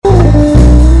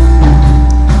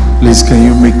Please, can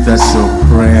you make that your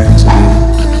prayer today?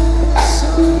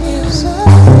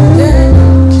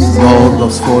 Lord,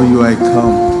 before you I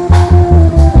come.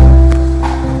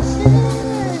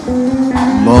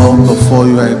 Lord, before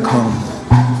you I come.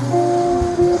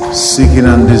 Seeking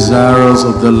and desirous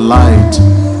of the light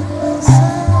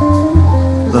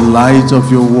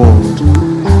of your word.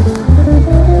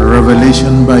 A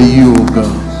revelation by you, O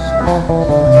God.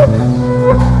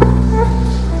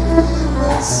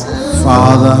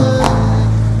 Father,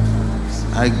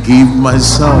 I give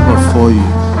myself before you.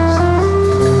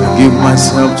 I give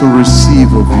myself to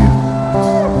receive of you,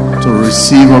 to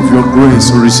receive of your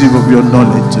grace, to receive of your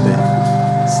knowledge today,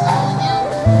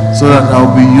 so that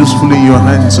I'll be useful in your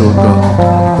hands, O God.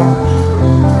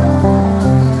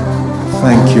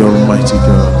 Thank you, Almighty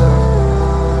God.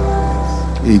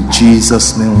 In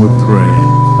Jesus' name we pray.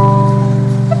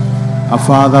 Our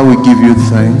Father, we give you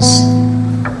thanks.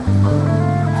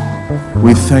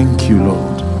 We thank you, Lord.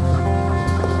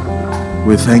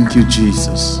 We thank you,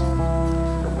 Jesus.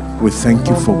 We thank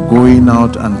you for going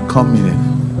out and coming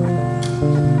in.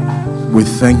 We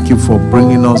thank you for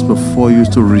bringing us before you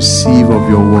to receive of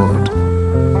your word.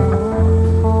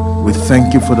 We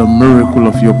thank you for the miracle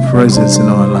of your presence in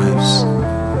our lives,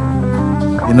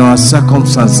 in our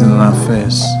circumstances, in our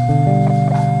affairs.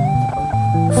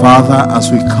 Father,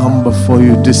 as we come before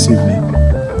you this evening,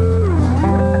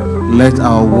 let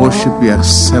our worship be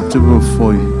acceptable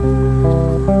for you.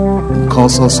 And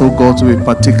cause us, O God, to be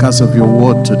partakers of your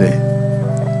word today,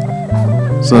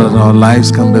 so that our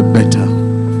lives can be better.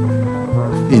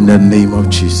 In the name of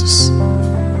Jesus.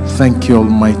 Thank you,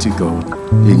 Almighty God.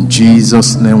 In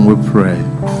Jesus' name we pray.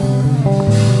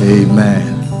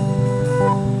 Amen.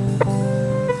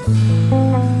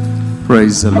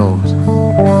 Praise the Lord.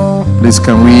 Please,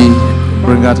 can we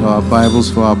bring out our Bibles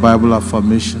for our Bible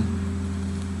affirmation?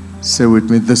 Say with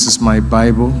me, this is my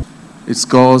Bible. It's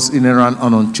God's inerrant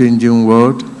and unchanging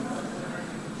word.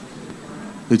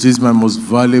 It is my most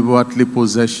valuable earthly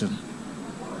possession.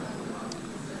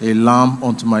 A lamp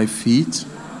unto my feet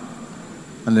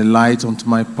and a light unto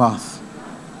my path.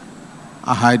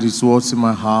 I hide his words in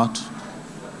my heart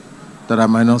that I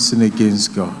might not sin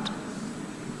against God.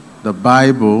 The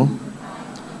Bible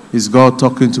is God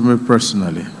talking to me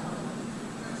personally.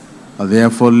 I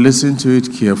therefore listen to it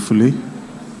carefully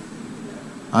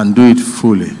and do it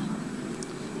fully.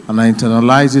 And I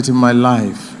internalize it in my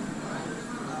life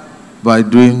by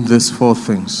doing these 4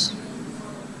 things.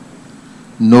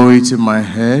 Know it in my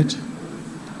head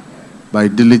by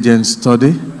diligent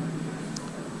study.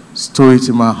 Store it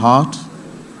in my heart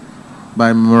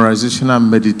by memorization and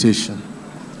meditation.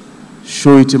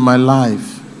 Show it in my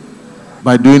life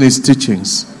by doing its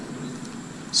teachings.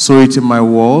 Sow it in my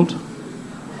world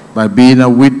by being a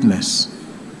witness.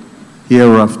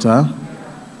 Hereafter,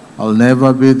 I'll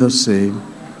never be the same.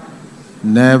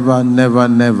 Never, never,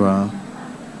 never.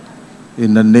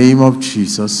 In the name of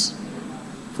Jesus,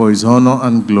 for his honor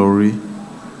and glory,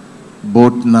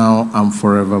 both now and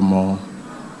forevermore.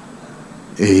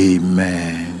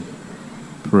 Amen.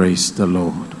 Praise the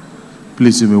Lord.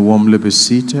 Please, you may warmly be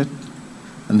seated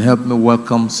and help me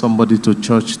welcome somebody to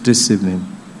church this evening.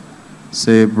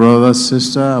 Say, brother,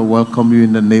 sister, I welcome you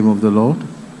in the name of the Lord.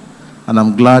 And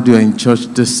I'm glad you're in church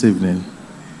this evening.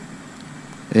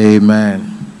 Amen.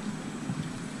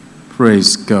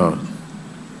 Praise God.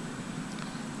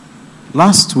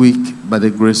 Last week, by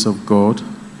the grace of God,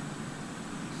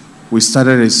 we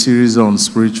started a series on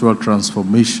spiritual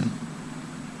transformation.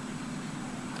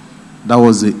 That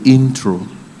was the intro.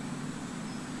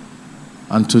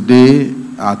 And today,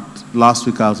 last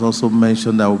week, I also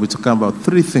mentioned that we'll be talking about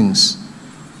 3 things.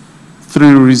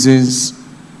 3 reasons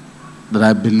that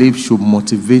I believe should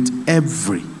motivate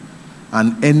every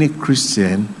and any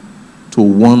Christian to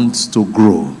want to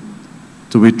grow,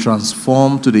 to be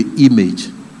transformed to the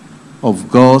image of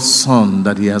God's Son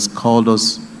that he has called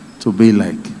us to be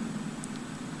like.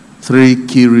 3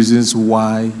 key reasons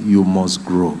why you must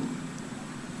grow.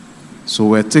 So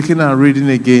we're taking our reading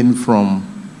again from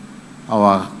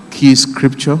our key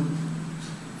scripture,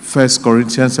 1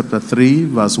 Corinthians chapter 3,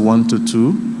 verse 1 to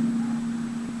 2.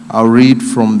 I'll read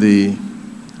from the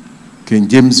King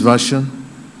James Version,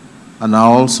 and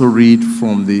I'll also read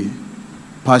from the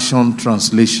Passion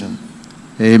Translation.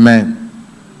 Amen.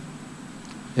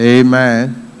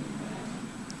 Amen.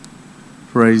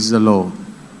 Praise the Lord.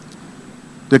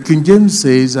 The King James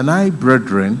says, and I,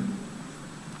 brethren,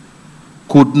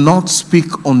 could not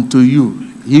speak unto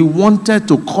you. He wanted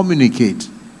to communicate.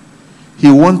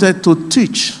 He wanted to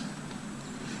teach.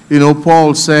 You know,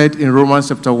 Paul said in Romans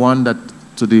chapter 1 that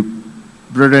to the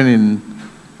brethren in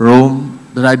Rome,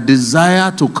 that I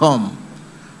desire to come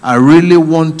I really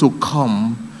want to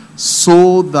come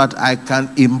so that I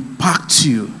can impact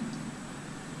you.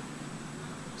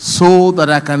 So that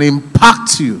I can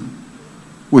impact you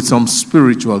with some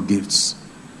spiritual gifts.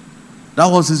 That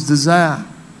was his desire.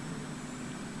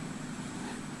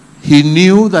 He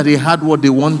knew that he had what they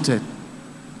wanted.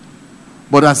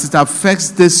 But as it affects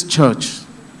this church,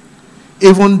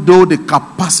 even though the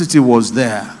capacity was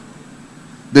there,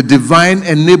 the divine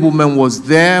enablement was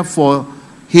there for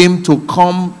him to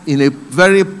come in a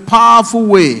very powerful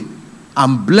way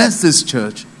and bless this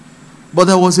church. But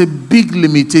there was a big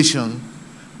limitation.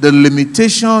 The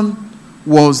limitation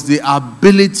was the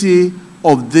ability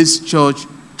of this church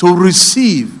to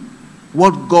receive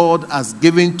what God has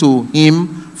given to him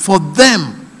for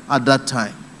them at that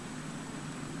time.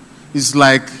 It's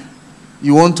like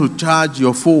you want to charge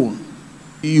your phone.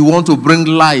 You want to bring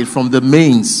light from the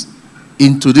mains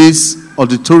into this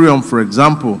auditorium, for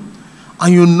example,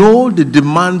 and you know the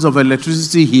demands of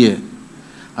electricity here,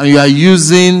 and you are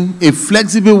using a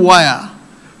flexible wire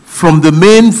from the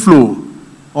main flow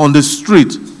on the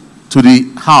street to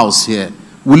the house here.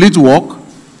 Will it work?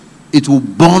 It will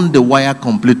burn the wire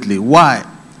completely. Why?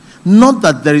 Not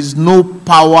that there is no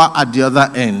power at the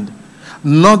other end,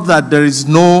 not that there is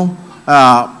no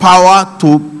power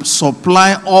to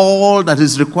supply all that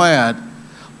is required,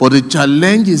 but the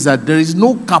challenge is that there is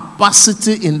no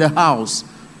capacity in the house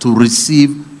to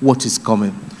receive what is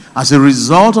coming. As a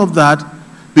result of that,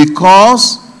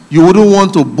 because you wouldn't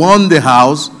want to burn the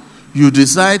house, you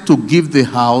decide to give the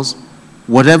house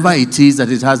whatever it is that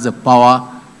it has the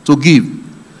power to give.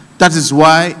 That is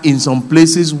why in some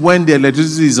places when the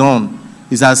electricity is on,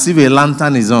 it's as if a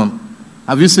lantern is on.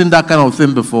 Have you seen that kind of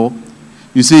thing before?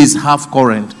 You see it's half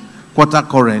current, quarter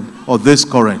current, or this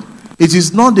current. It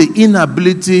is not the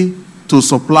inability to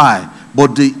supply,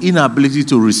 but the inability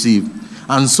to receive.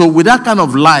 And so with that kind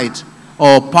of light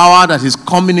or power that is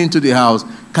coming into the house,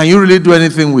 can you really do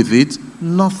anything with it?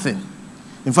 Nothing.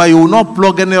 In fact, you will not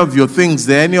plug any of your things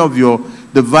there, any of your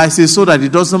devices, so that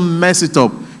it doesn't mess it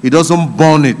up. It doesn't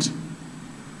burn it.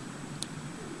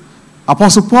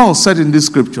 Apostle Paul said in this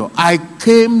scripture, I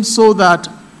came so that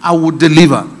I would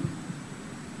deliver.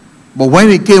 But when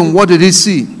he came, what did he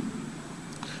see?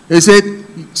 He said,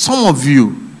 some of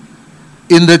you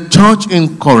in the church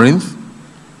in Corinth,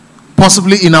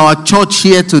 possibly in our church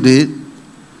here today,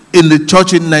 in the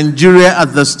church in Nigeria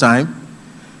at this time,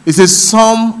 he says,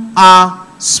 some are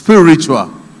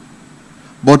spiritual,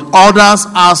 but others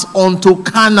as unto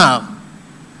carnal.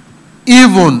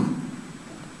 Even,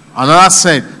 another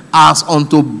said, as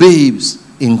unto babes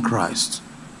in Christ.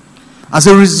 As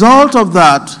a result of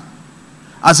that,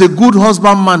 as a good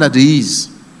husbandman that he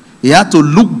is, he had to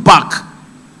look back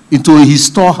into his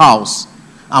storehouse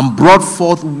and brought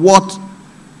forth what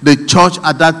the church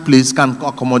at that place can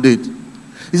accommodate.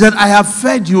 He said, I have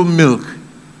fed you milk,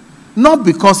 not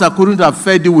because I couldn't have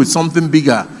fed you with something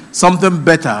bigger, something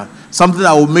better, something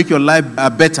that will make your life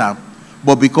better,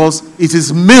 but because it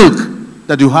is milk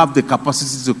that you have the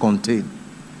capacity to contain.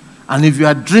 And if you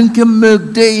are drinking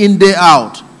milk day in, day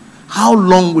out, how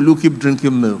long will you keep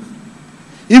drinking milk?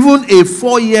 Even a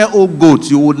 4-year-old goat,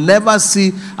 you would never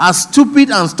see, as stupid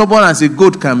and stubborn as a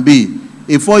goat can be,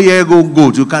 a 4-year-old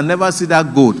goat, you can never see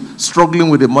that goat struggling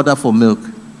with a mother for milk.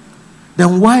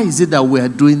 Then why is it that we are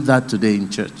doing that today in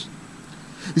church?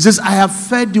 He says, I have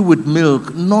fed you with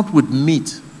milk, not with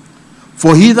meat.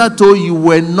 For hitherto you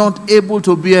were not able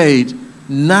to bear it,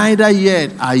 neither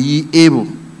yet are ye able.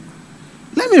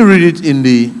 Let me read it in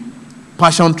the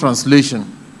Passion Translation.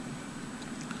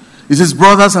 It says,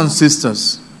 brothers and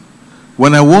sisters,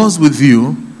 when I was with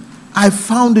you, I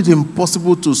found it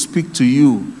impossible to speak to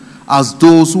you as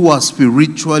those who are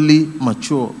spiritually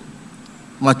mature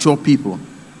people.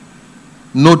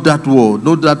 Note that word,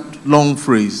 note that long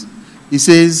phrase. It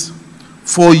says,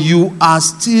 for you are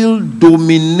still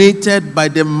dominated by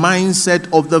the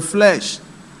mindset of the flesh.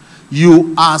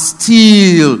 You are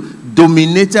still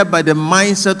dominated by the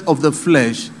mindset of the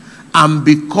flesh, and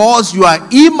because you are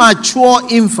immature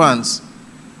infants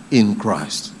in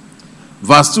Christ.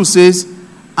 Verse 2 says,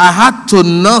 I had to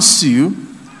nurse you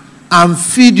and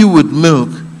feed you with milk,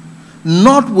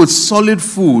 not with solid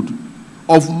food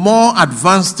of more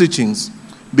advanced teachings,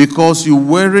 because you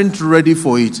weren't ready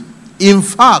for it. In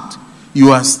fact,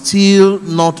 you are still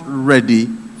not ready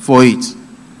for it.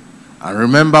 And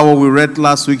remember what we read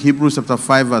last week, Hebrews chapter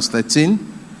 5 verse 13.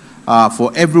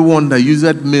 For everyone that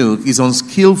useth milk is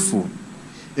unskillful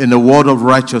in the word of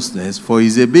righteousness, for he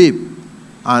is a babe.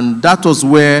 And that was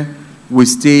where we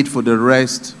stayed for the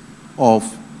rest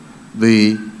of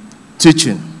the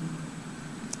teaching.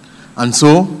 And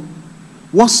so,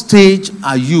 What stage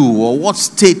are you, or what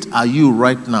state are you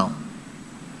right now?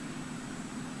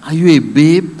 Are you a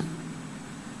babe?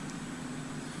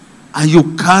 Are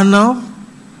you carnal?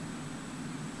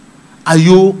 Are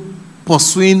you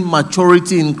pursuing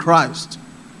maturity in Christ?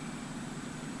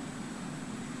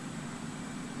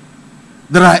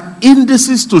 There are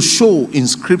indices to show in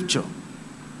Scripture.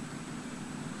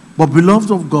 But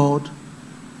beloved of God,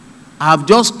 I have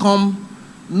just come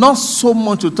not so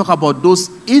much to talk about those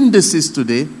indices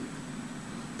today,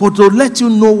 but to let you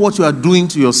know what you are doing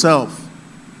to yourself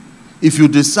if you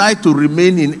decide to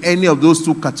remain in any of those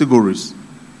two categories.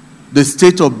 The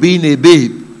state of being a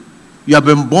babe. You have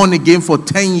been born again for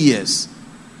 10 years.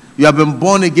 You have been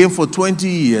born again for 20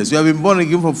 years. You have been born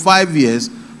again for 5 years,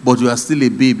 but you are still a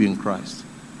babe in Christ.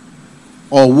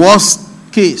 Or worst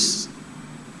case,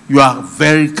 you are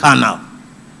very carnal,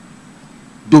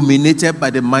 dominated by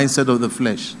the mindset of the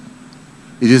flesh.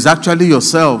 It is actually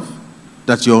yourself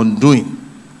that you're undoing.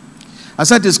 I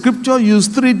said the scripture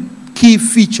used 3 key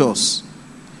features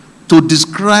to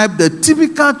describe the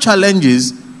typical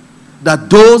challenges that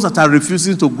those that are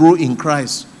refusing to grow in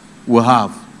Christ will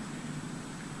have.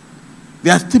 They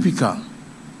are typical.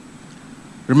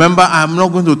 Remember, I'm not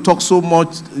going to talk so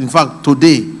much. In fact,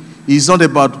 today, it's not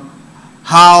about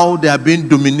how they are being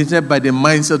dominated by the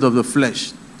mindset of the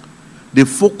flesh. The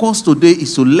focus today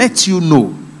is to let you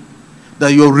know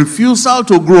that your refusal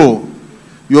to grow,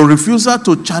 your refusal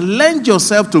to challenge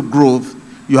yourself to growth,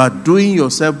 you are doing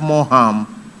yourself more harm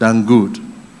than good.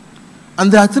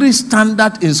 And there are 3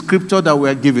 standards in Scripture that we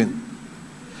are given.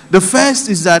 The first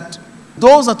is that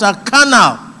those that are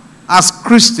carnal as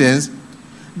Christians,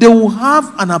 they will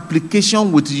have an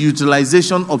application with the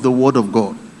utilization of the Word of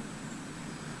God.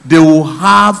 They will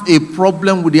have a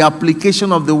problem with the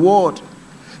application of the Word.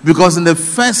 Because in the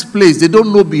first place, they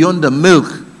don't know beyond the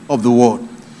milk of the Word.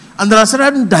 And there are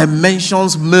certain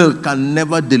dimensions milk can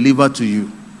never deliver to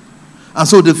you. And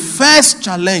so the first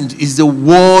challenge is the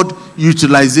Word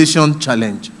utilization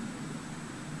challenge.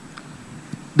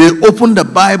 They open the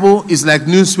Bible, it's like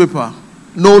newspaper.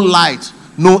 No light,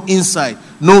 no insight,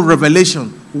 no revelation.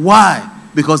 Why?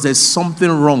 Because there's something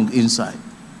wrong inside.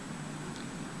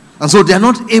 And so they are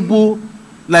not able,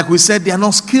 like we said, they are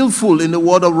not skillful in the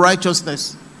word of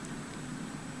righteousness.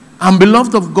 And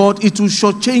beloved of God, it will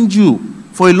shortchange you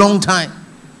for a long time.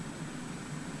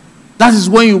 That is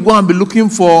when you go and be looking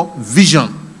for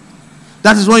vision.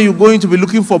 That is when you're going to be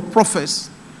looking for prophets.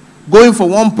 Going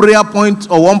from one prayer point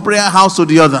or one prayer house to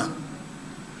the other.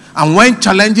 And when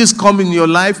challenges come in your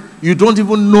life, you don't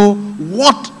even know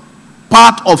what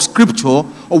part of Scripture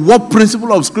or what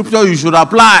principle of Scripture you should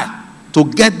apply to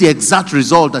get the exact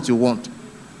result that you want.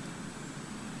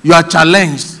 You are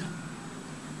challenged.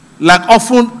 Like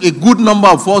often a good number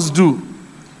of us do.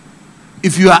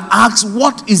 If you are asked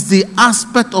what is the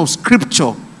aspect of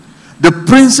Scripture, the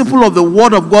principle of the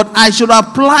Word of God I should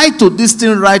apply to this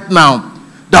thing right now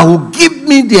that will give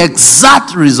me the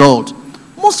exact result,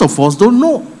 most of us don't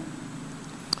know.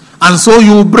 And so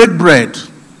you will break bread.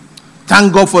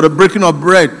 Thank God for the breaking of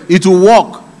bread. It will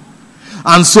work.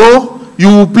 And so you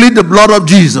will plead the blood of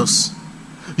Jesus.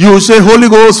 You will say Holy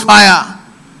Ghost fire.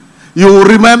 You will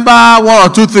remember 1 or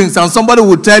 2 things, and somebody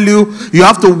will tell you you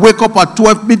have to wake up at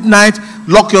 12 midnight,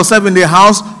 lock yourself in the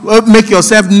house, make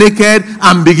yourself naked,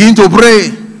 and begin to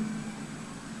pray.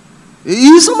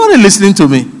 Is somebody listening to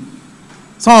me?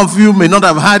 Some of you may not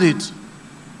have heard it,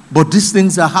 but these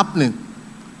things are happening.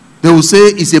 They will say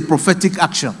it's a prophetic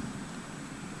action,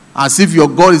 as if your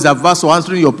God is averse to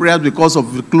answering your prayers because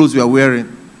of the clothes you are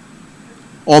wearing,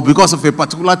 or because of a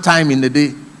particular time in the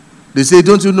day. They say,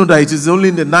 don't you know that it is only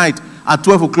in the night at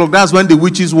 12 o'clock? That's when the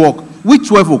witches walk. Which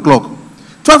 12 o'clock?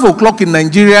 12 o'clock in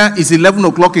Nigeria is 11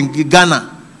 o'clock in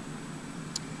Ghana.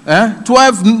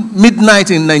 12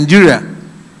 midnight in Nigeria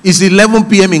is 11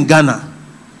 p.m. in Ghana.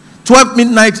 12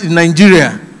 midnight in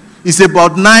Nigeria is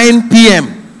about 9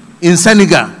 p.m. in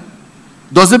Senegal.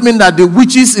 Does it mean that the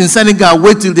witches in Senegal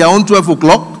wait till their own 12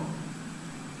 o'clock?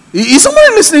 Is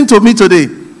somebody listening to me today?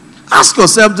 Ask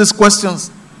yourself these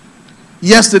questions.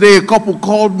 Yesterday, a couple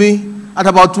called me at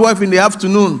about 12 in the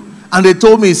afternoon, and they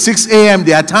told me 6 a.m.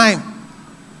 their time.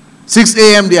 6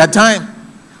 a.m. their time.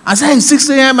 I said, it's 6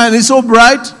 a.m. and it's so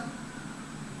bright.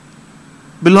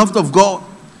 Beloved of God,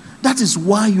 that is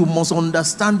why you must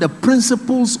understand the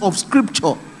principles of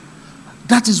Scripture.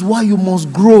 That is why you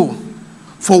must grow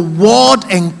for word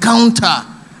encounter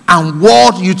and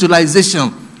word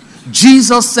utilization.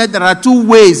 Jesus said there are 2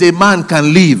 ways a man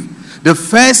can live. The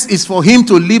first is for him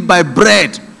to live by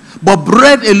bread. But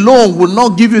bread alone will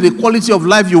not give you the quality of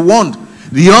life you want.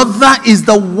 The other is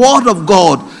the Word of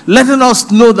God. letting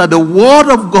us know that the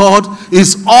word of God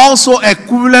is also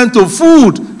equivalent to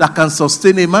food that can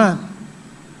sustain a man.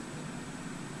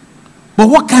 But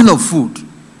what kind of food?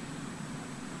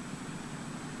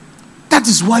 That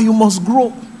is why you must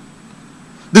grow.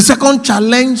 The second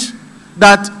challenge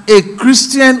that a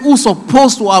Christian who's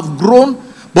supposed to have grown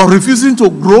but refusing to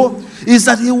grow is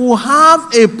that he will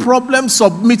have a problem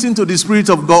submitting to the Spirit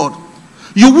of God.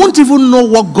 You won't even know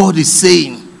what God is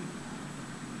saying.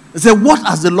 He said, what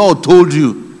has the Lord told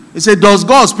you? He said, does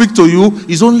God speak to you?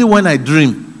 It's only when I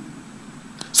dream.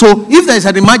 So if there is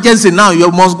an emergency now, you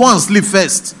must go and sleep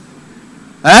first.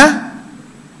 Where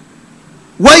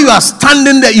you are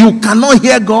standing there, you cannot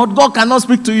hear God. God cannot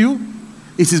speak to you.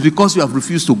 It is because you have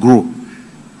refused to grow.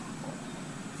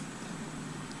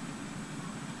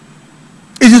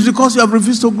 It is because you have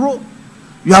refused to grow.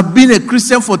 You have been a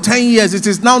Christian for 10 years. It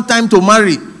is now time to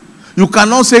marry. You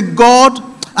cannot say, God,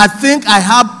 I think I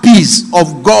have peace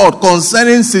of God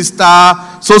concerning sister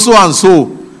so and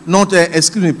so. Not,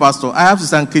 excuse me, Pastor. I have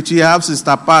sister Nkechi, I have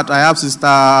sister Pat, I have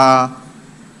sister...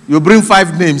 You bring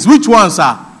 5 names. Which ones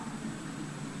are?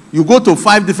 You go to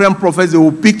 5 different prophets, they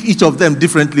will pick each of them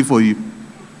differently for you.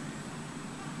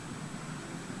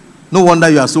 No wonder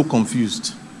you are so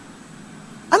confused.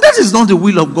 And that is not the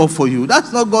will of God for you.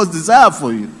 That's not God's desire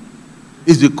for you.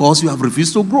 It's because you have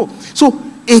refused to grow. So,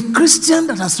 a Christian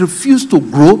that has refused to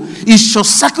grow is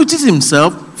short-circuiting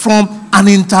himself from an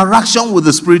interaction with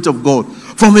the Spirit of God,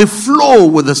 from a flow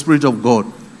with the Spirit of God.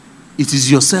 It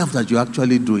is yourself that you're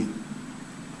actually doing.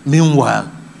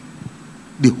 Meanwhile,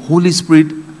 the Holy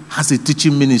Spirit has a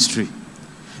teaching ministry.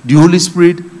 The Holy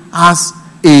Spirit has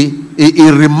a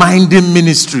reminding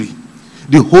ministry.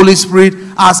 The Holy Spirit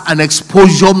has an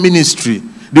exposure ministry.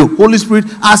 The Holy Spirit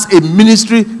has a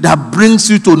ministry that brings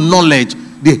you to knowledge.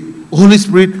 The Holy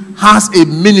Spirit has a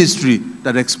ministry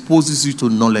that exposes you to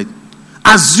knowledge.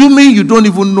 Assuming you don't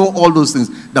even know all those things,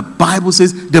 the Bible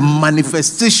says the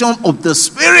manifestation of the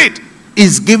Spirit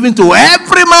is given to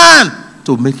every man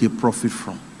to make a profit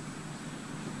from.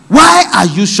 Why are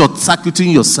you short-circuiting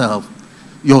yourself?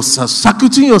 You're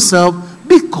short-circuiting yourself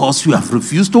because you have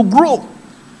refused to grow.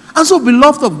 And so,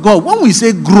 beloved of God, when we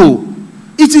say grow,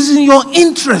 it is in your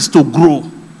interest to grow.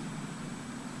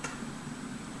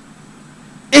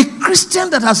 A Christian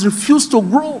that has refused to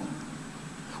grow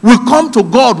will come to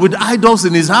God with idols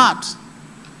in his heart,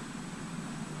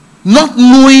 not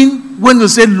knowing when to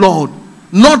say, Lord,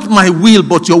 not my will,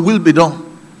 but your will be done.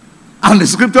 And the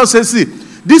scripture says, see,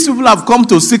 these people have come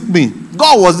to seek me.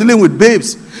 God was dealing with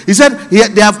babes. He said,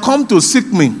 they have come to seek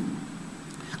me.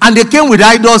 And they came with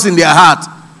idols in their heart.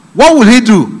 What will he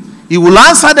do? He will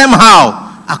answer them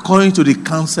how? According to the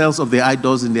counsels of the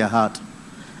idols in their heart.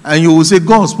 And you will say,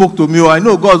 God spoke to me. Or I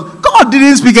know God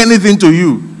didn't speak anything to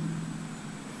you.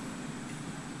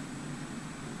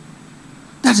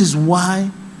 That is why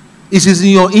it is in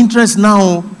your interest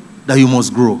now that you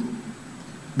must grow.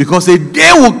 Because a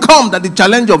day will come that the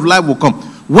challenge of life will come.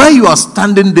 When you are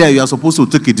standing there, you are supposed to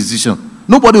take a decision.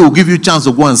 Nobody will give you a chance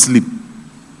to go and sleep.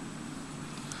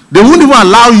 They won't even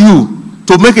allow you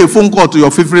to make a phone call to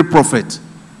your favorite prophet,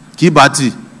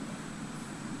 Kibati.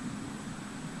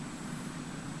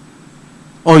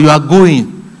 Or you are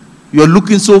going, you are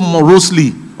looking so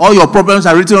morosely. All your problems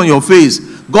are written on your face.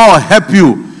 God help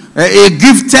you. A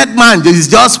gifted man is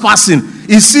just passing.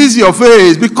 He sees your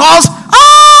face because,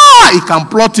 he can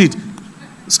plot it.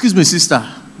 Excuse me, sister,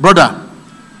 brother.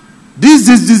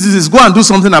 This, go and do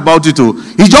something about it.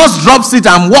 He just drops it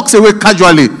and walks away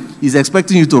casually. He's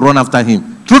expecting you to run after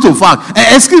him. True to fact.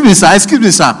 Excuse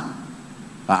me, sir.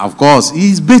 Of course,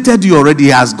 he's baited you already.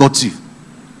 He has got you.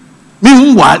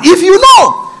 Meanwhile, if you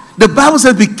know, the Bible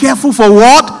says, be careful for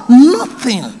what?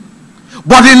 Nothing.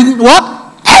 But in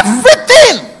what?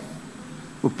 Everything.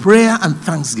 With prayer and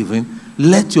thanksgiving,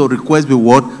 let your request be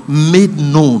what? Made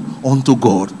known unto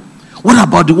God. What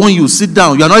about the one you sit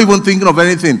down, you're not even thinking of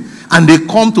anything, and they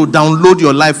come to download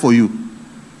your life for you?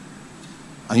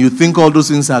 And you think all those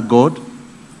things are God?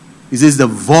 He says, the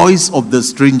voice of the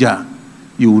stranger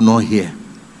you will not hear.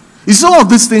 In some of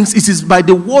these things, it is by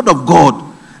the word of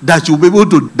God that you'll be able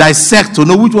to dissect to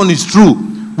know which one is true,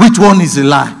 which one is a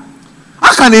lie.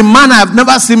 How can a man I have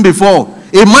never seen before,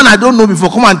 a man I don't know before,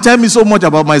 come and tell me so much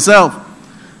about myself?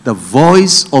 The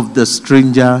voice of the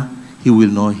stranger he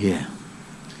will not hear.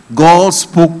 God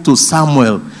spoke to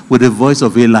Samuel with the voice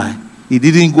of Eli. He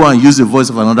didn't go and use the voice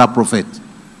of another prophet.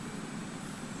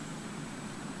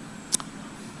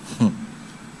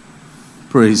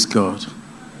 Praise God.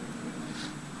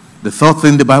 The third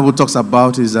thing the Bible talks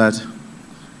about is that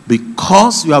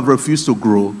because you have refused to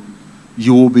grow,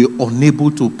 you will be unable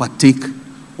to partake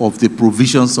of the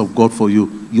provisions of God for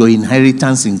you, your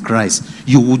inheritance in Christ.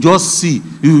 You will just see,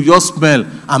 you will just smell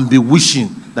and be wishing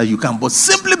that you can. But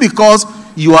simply because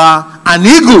you are an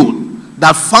eagle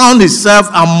that found itself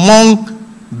among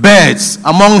birds,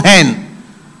 among hen,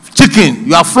 chicken,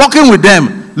 you are flocking with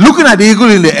them, looking at the eagle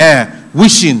in the air,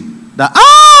 wishing that,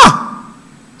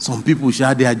 some people,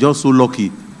 they are just so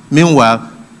lucky.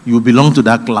 Meanwhile, you belong to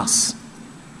that class.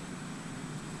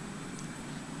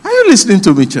 Are you listening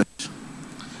to me, church?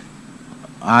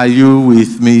 Are you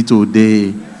with me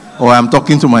today? Or I'm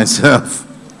talking to myself?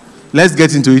 Let's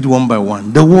get into it one by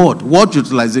one. The word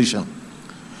utilization.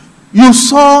 You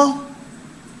saw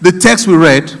the text we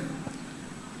read,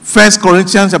 1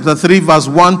 Corinthians chapter 3, verse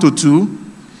 1 to 2,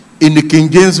 in the King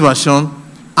James Version,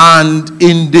 and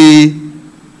in the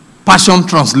Passion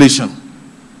Translation.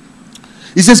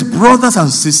 It says, brothers and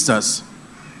sisters,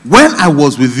 when I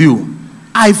was with you,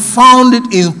 I found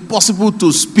it impossible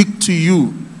to speak to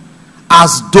you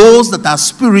as those that are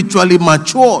spiritually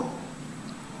mature.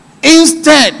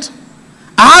 Instead,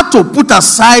 I had to put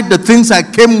aside the things I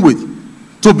came with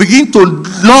to begin to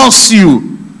nurse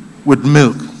you with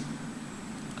milk.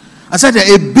 I said that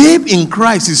a babe in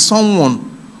Christ is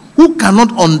someone who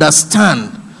cannot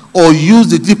understand or use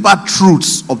the deeper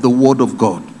truths of the Word of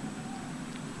God.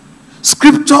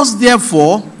 Scriptures,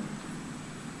 therefore,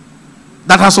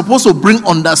 that are supposed to bring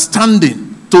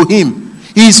understanding to him,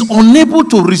 he is unable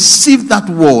to receive that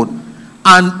word.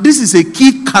 And this is a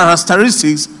key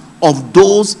characteristic of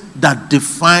those that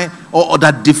define or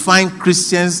that define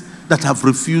Christians that have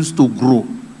refused to grow.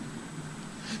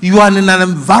 You are in an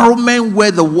environment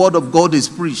where the Word of God is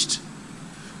preached,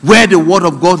 where the Word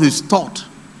of God is taught,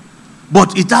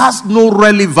 but it has no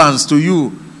relevance to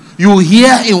you. You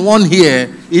hear in one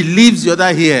ear, it leaves the other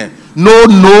ear. No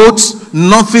notes,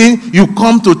 nothing. You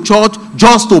come to church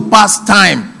just to pass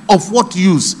time. Of what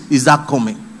use is that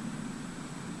coming?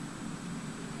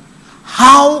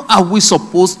 How are we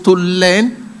supposed to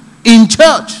learn in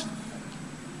church?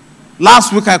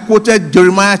 Last week I quoted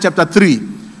Jeremiah chapter 3,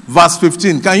 verse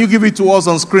 15. Can you give it to us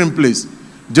on screen, please?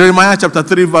 Jeremiah chapter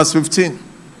 3, verse 15.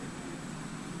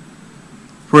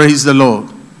 Praise the Lord.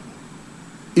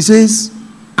 It says,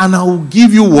 and I will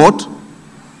give you what?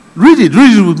 Read it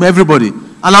with me, everybody.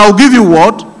 And I will give you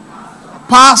what?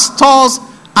 Pastors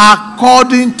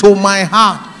according to my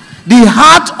heart. The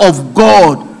heart of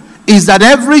God is that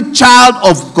every child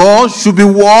of God should be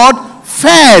what?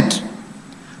 Fed.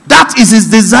 That is his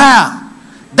desire.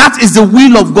 That is the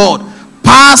will of God.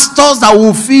 Pastors that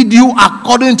will feed you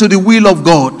according to the will of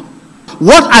God.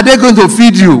 What are they going to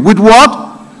feed you? With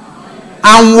what?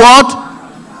 And what?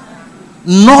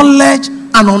 Knowledge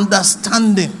and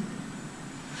understanding.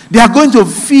 They are going to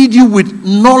feed you with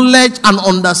knowledge and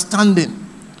understanding.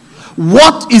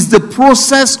 What is the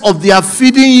process of their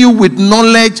feeding you with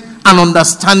knowledge and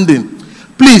understanding?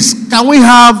 Please, can we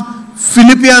have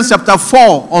Philippians chapter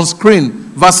 4 on screen,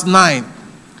 verse 9?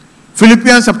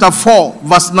 Philippians chapter 4,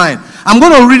 verse 9. I'm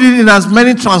going to read it in as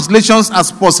many translations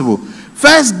as possible.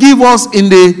 First, give us in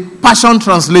the Passion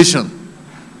Translation.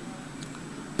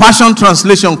 Passion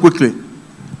Translation, quickly.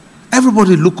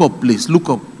 Everybody look up, please. Look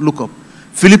up.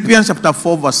 Philippians chapter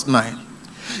 4, verse 9.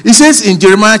 It says in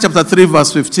Jeremiah chapter 3,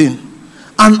 verse 15,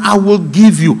 and I will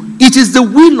give you. It is the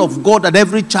will of God that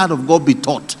every child of God be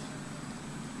taught.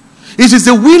 It is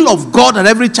the will of God that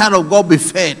every child of God be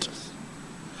fed.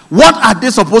 What are they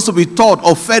supposed to be taught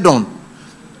or fed on?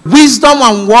 Wisdom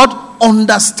and what?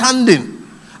 Understanding.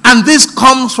 And this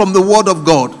comes from the Word of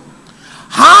God.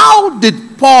 How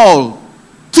did Paul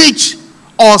teach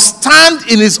or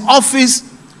stand in his office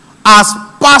as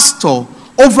pastor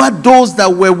over those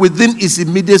that were within his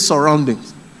immediate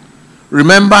surroundings?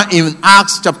 Remember in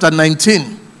Acts chapter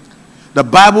 19, the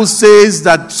Bible says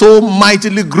that so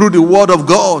mightily grew the word of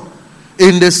God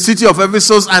in the city of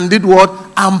Ephesus and did what?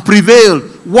 And prevailed.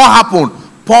 What happened?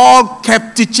 Paul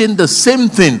kept teaching the same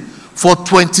thing for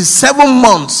 27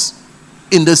 months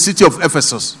in the city of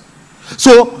Ephesus.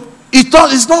 So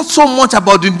it's not so much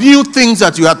about the new things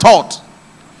that you are taught.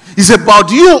 It's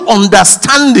about you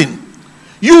understanding,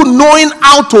 you knowing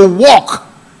how to walk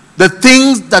the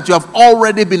things that you have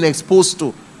already been exposed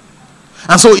to.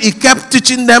 And so he kept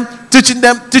teaching them.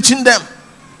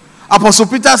 Apostle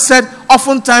Peter said,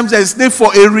 oftentimes there is need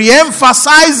for a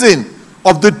re-emphasizing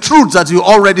of the truths that you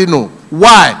already know.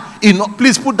 Why?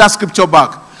 Please put that scripture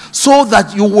back. So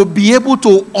that you will be able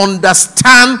to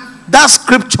understand that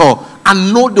scripture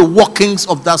and know the workings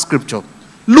of that scripture.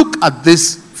 Look at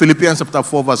this, Philippians chapter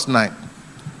 4, verse 9.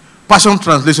 Passion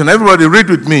Translation. Everybody read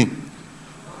with me.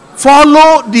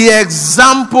 Follow the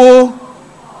example.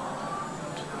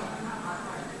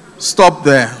 Stop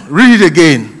there. Read it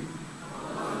again.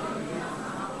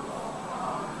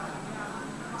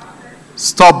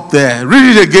 Stop there.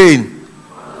 Read it again.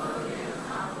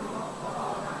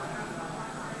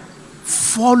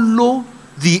 Follow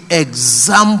the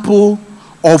example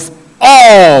of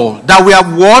all that we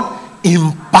have what?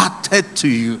 Imparted to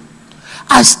you.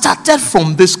 I started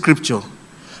from this scripture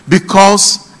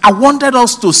because I wanted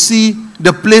us to see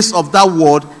the place of that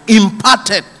word,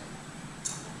 imparted.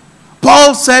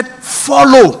 Paul said,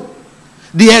 follow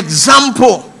the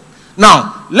example.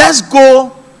 Now, let's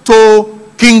go to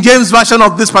King James version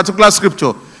of this particular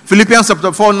scripture. Philippians chapter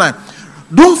 4:9.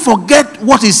 Don't forget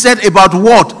what he said about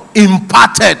what?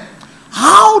 Imparted.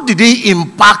 How did he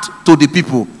impart to the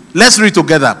people? Let's read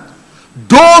together.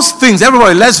 Those things,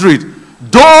 everybody, let's read.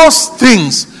 Those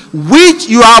things which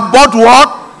you have bought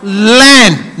what?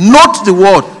 Learn. Note the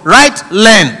word. Write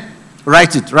learn.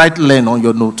 Write it. Write learn on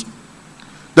your note.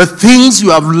 The things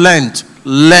you have learned.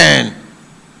 Learn.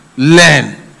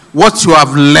 Learn. What you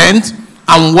have learned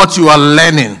and what you are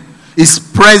learning is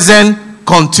present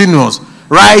continuous.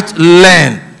 Write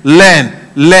learn. Learn.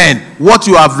 Learn. What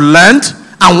you have learned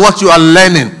and what you are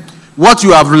learning. What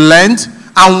you have learned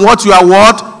and what you are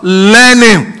what?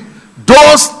 Learning.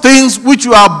 Those things which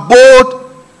you are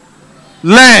both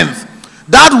learned.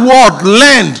 That word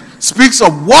learned speaks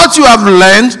of what you have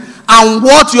learned and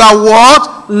what you are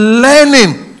what?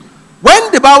 Learning.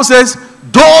 When the Bible says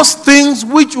those things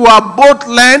which you are both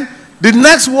learned, the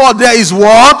next word there is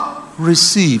what?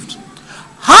 Received.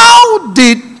 How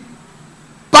did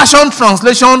Passion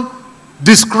Translation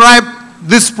describe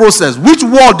this process? Which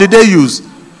word did they use?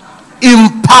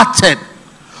 Imparted.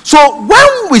 So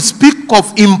when we speak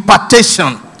of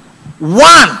impartation,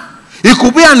 one, it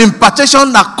could be an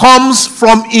impartation that comes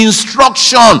from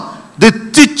instruction, the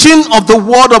teaching of the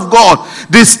word of God,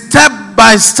 the step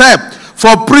by step.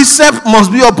 For precept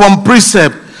must be upon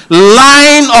precept,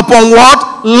 line upon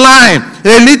what? Line.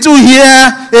 A little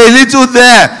here, a little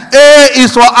there. A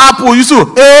is for apple. You see,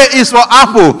 A is for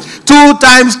apple. 2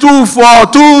 times 2, 4.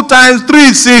 2 times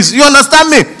 3, 6. You understand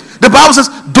me? The Bible says,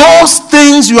 those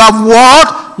things you have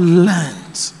what? Learned.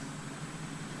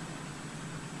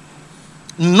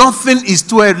 Nothing is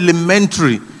too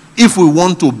elementary if we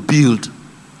want to build.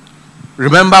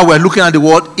 Remember, we're looking at the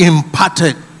word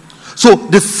imparted. So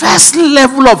the first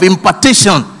level of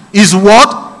impartation is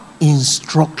what?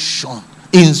 Instruction.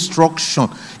 Instruction.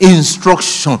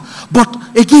 Instruction. But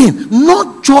again,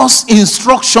 not just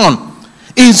instruction.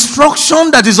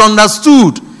 Instruction that is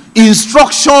understood.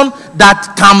 Instruction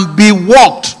that can be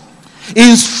walked.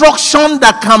 Instruction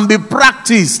that can be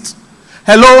practiced.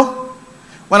 Hello?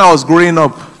 When I was growing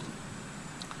up,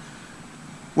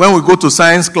 when we go to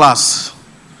science class,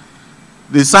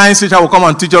 the science teacher will come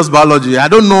and teach us biology. I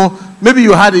don't know, maybe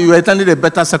you attended a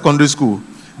better secondary school.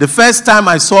 The first time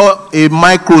I saw a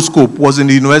microscope was in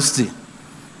the university.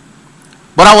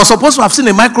 But I was supposed to have seen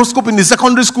a microscope in the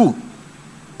secondary school.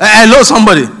 Hello,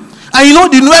 somebody. And you know,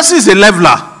 the university is a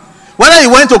leveler. Whether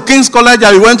you went to King's College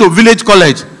or you went to Village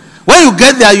College, when you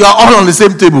get there, you are all on the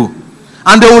same table.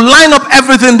 And they will line up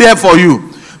everything there for you.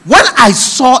 When I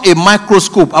saw a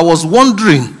microscope, I was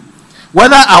wondering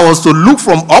whether I was to look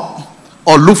from up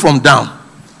or look from down.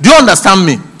 Do you understand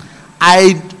me?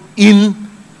 In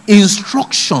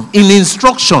instruction,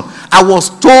 I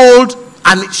was told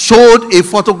and showed a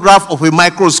photograph of a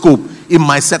microscope in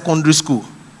my secondary school.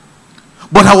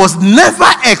 But I was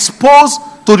never exposed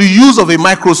to the use of a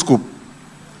microscope.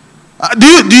 Do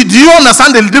you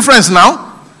understand the difference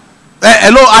now?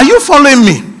 Hello, are you following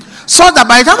me? So that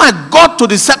by the time I got to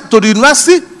the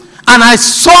university and I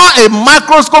saw a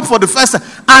microscope for the first time,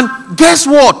 and guess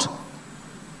what?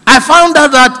 I found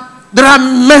out that there are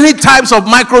many types of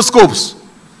microscopes.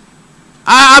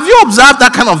 Have you observed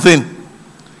that kind of thing?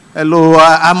 Hello,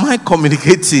 am I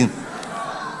communicating?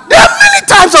 There are many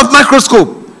types of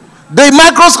microscope. The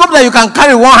microscope that you can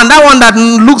carry one, and that one that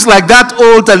looks like that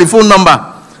old telephone number.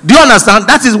 Do you understand?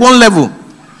 That is one level.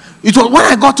 It was when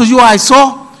I got to you, I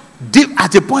saw deep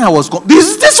at a point I was going,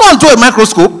 is this one to a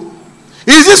microscope?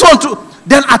 Is this one to?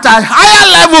 Then at a higher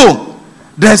level,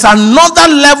 there's another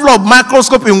level of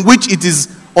microscope in which it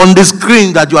is on the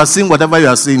screen that you are seeing whatever you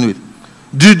are seeing with.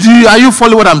 Are you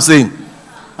following what I'm saying?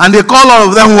 And they call all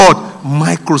of them what?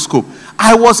 Microscope.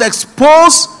 I was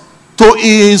exposed to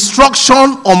instruction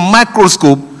on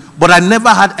microscope, but I never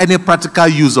had any practical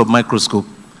use of microscope.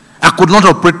 I could not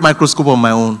operate microscope on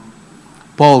my own.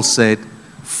 Paul said,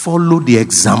 follow the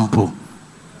example.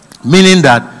 Meaning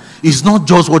that it's not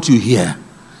just what you hear.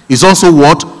 It's also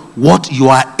what you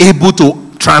are able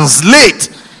to translate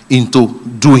into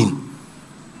doing.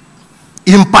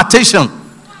 Impartation.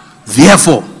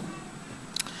 Therefore,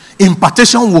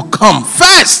 impartation will come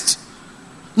first,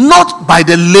 not by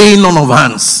the laying on of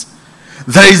hands.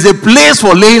 There is a place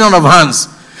for laying on of hands.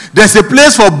 There's a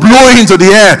place for blowing into the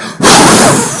air.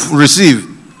 Receive.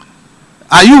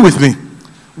 Are you with me?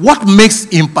 What makes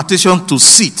impartation to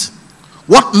sit?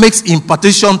 What makes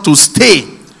impartation to stay?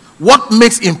 What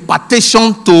makes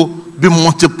impartation to be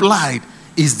multiplied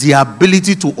is the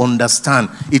ability to understand.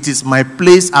 It is my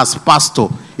place as pastor.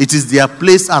 It is their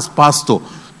place as pastor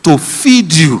to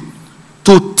feed you,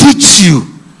 to teach you,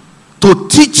 to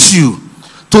teach you,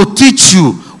 to teach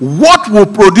you what will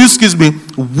produce,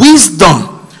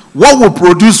 wisdom. What will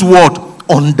produce what?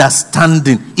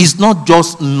 Understanding. It's not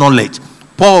just knowledge.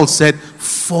 Paul said,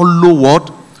 follow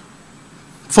what?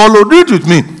 Follow. Read with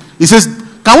me. He says,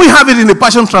 can we have it in the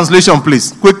Passion Translation,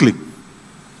 please? Quickly.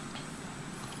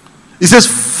 He says,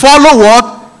 follow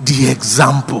what? The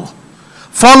example.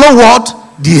 Follow what?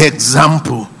 The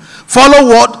example. Follow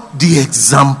what? The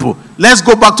example. Let's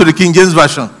go back to the King James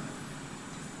Version.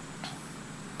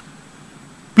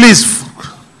 Please.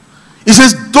 He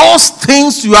says, those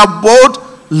things you have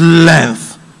both learned.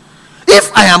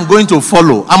 If I am going to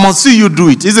follow, I must see you do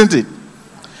it, isn't it?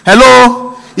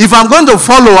 Hello? If I'm going to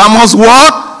follow, I must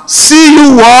what? See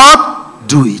you what?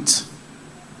 Do it.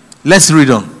 Let's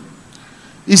read on.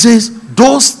 He says,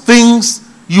 those things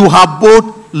you have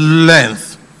both learned.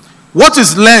 What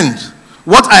is learned?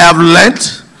 What I have learned,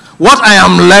 what I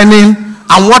am learning,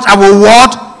 and what I will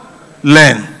what?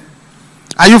 Learn.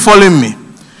 Are you following me?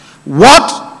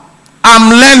 What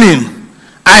I'm learning,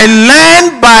 I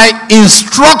learn by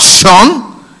instruction,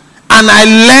 and I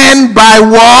learn by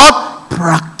what?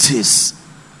 Practice.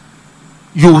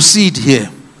 You will see it here.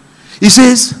 He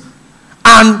says,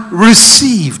 and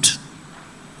received.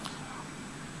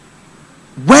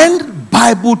 When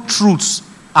Bible truths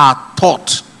are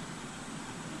taught,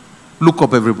 look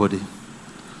up everybody.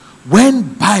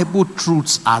 When Bible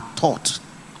truths are taught,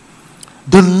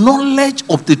 the knowledge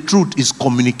of the truth is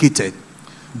communicated.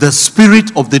 The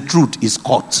spirit of the truth is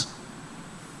caught.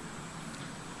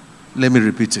 Let me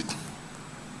repeat it.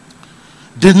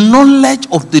 The knowledge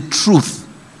of the truth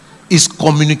is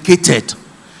communicated.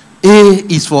 A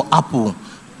is for apple.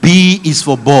 B is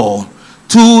for ball.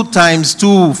 2 times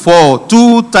 2, 4.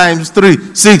 2 times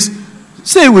 3, 6.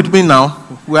 Say it with me now.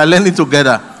 We are learning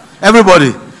together.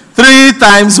 Everybody. 3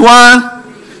 times 1.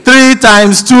 3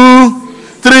 times 2.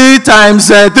 3 times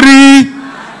 3.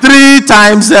 3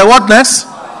 times what next?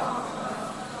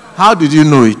 How did you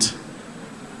know it?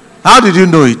 How did you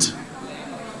know it?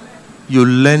 You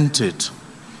learned it.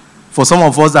 For some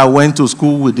of us that went to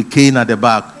school with the cane at the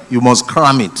back, you must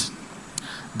cram it.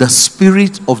 The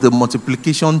spirit of the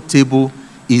multiplication table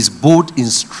is both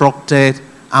instructed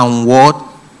and what?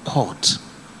 Caught.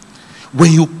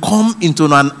 When you come into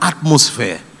an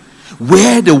atmosphere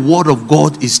where the word of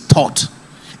God is taught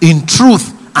in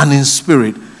truth and in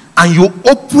spirit, and you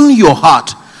open your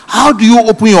heart. How do you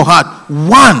open your heart?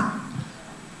 1,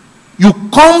 you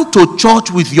come to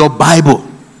church with your Bible,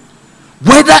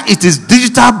 whether it is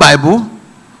digital Bible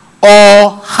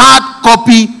or hard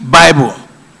copy Bible.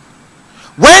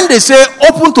 When they say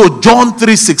open to John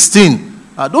 3:16,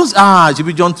 it should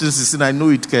be John 3:16. I know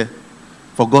it.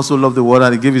 For God so loved the world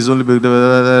and He gave His only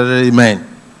begotten. Amen.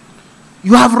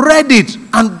 You have read it,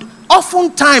 and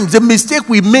oftentimes the mistake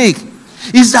we make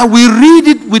is that we read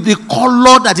it with the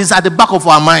color that is at the back of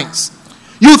our minds.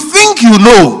 You think you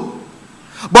know,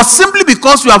 but simply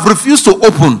because you have refused to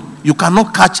open, you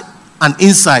cannot catch an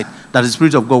insight that the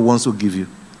Spirit of God wants to give you.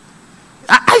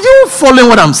 Are you following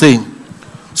what I'm saying?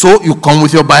 So you come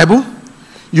with your Bible,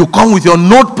 you come with your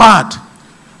notepad,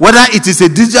 whether it is a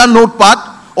digital notepad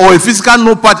or a physical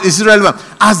notepad is irrelevant.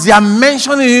 As they are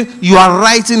mentioning it, you are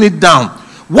writing it down.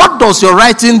 What does your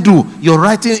writing do? Your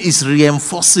writing is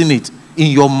reinforcing it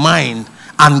in your mind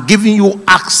and giving you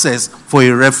access for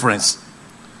a reference.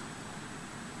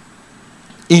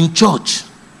 In church,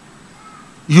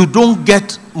 you don't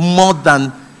get more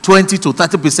than 20 to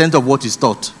 30% of what is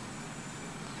taught.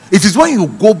 It is when you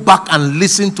go back and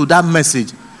listen to that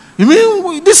message. You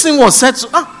mean this thing was said?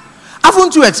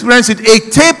 Haven't you experienced it? A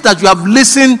tape that you have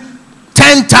listened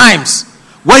 10 times.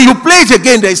 When you play it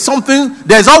again, there's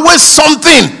always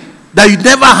something that you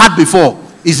never had before.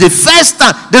 It's the first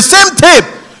time. The same tape.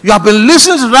 You have been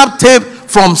listening to that tape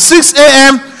from 6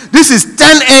 a.m. This is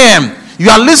 10 a.m. You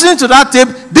are listening to that tape.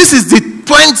 This is the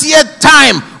 20th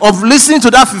time of listening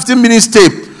to that 15 minutes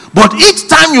tape. But each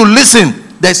time you listen,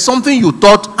 there's something you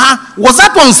thought, was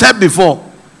that one said before?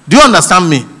 Do you understand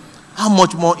me? How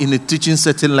much more in a teaching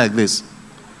setting like this?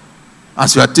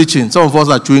 As you are teaching, some of us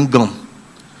are chewing gum.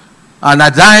 And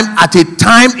at a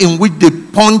time in which the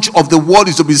punch of the word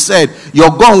is to be said, your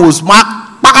gun will smack,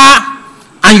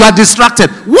 and you are distracted.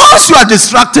 Once you are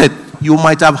distracted, you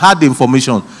might have had the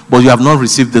information, but you have not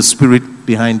received the spirit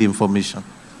behind the information.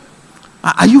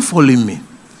 Are you following me?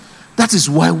 That is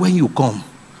why when you come,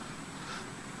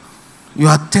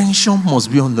 your attention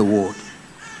must be on the word.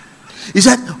 He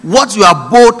said, what you have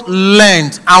both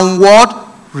learned and what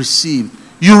received.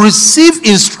 You receive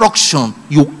instruction,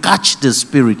 you catch the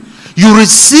spirit. You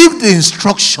receive the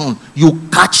instruction, you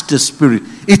catch the spirit.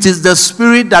 It is the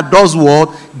spirit that does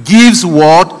what? Gives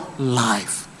what?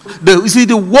 Life. You see,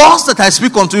 the words that I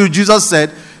speak unto you, Jesus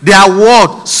said, they are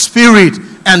what? Spirit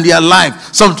and they are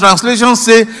life. Some translations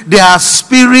say they are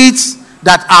spirits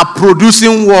that are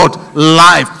producing what?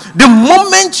 Life. The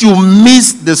moment you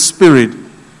miss the spirit,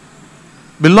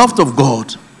 beloved of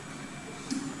God,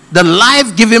 the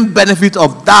life-giving benefit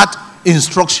of that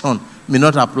instruction may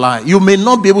not apply. You may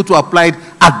not be able to apply it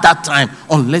at that time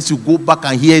unless you go back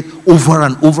and hear it over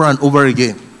and over and over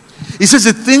again. He says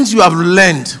the things you have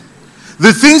learned,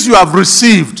 the things you have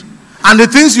received, and the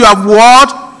things you have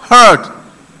what? Heard.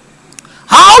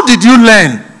 How did you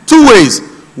learn? Two ways.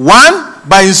 One,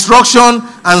 by instruction,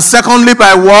 and secondly,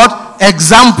 by what?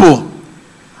 Example.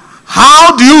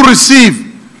 How do you receive?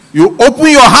 You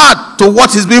open your heart to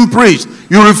what is being preached.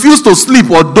 You refuse to sleep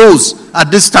or doze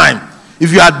at this time.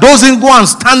 If you are dozing, go and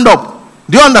stand up.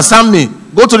 Do you understand me?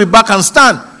 Go to the back and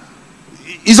stand.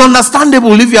 It's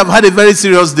understandable if you have had a very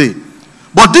serious day.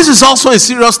 But this is also a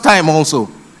serious time also,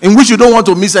 in which you don't want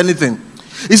to miss anything.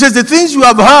 He says, the things you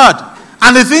have heard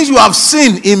and the things you have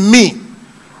seen in me,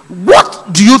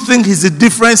 what do you think is the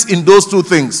difference in those two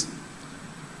things?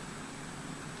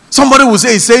 Somebody will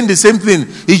say he's saying the same thing.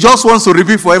 He just wants to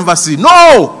repeat for emphasis.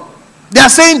 No! They are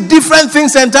saying different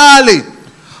things entirely.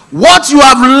 What you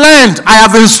have learned, I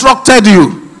have instructed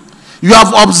you. You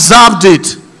have observed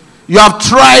it. You have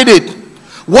tried it.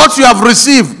 What you have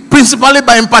received, principally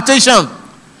by impartation.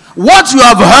 What you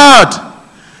have heard.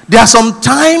 There are some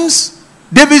times,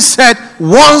 David said,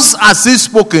 once has he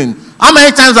spoken. How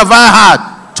many times have I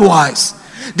heard? Twice.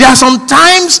 There are some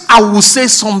times I will say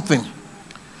something.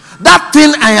 That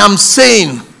thing I am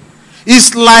saying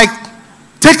is like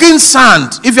taking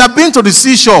sand. If you have been to the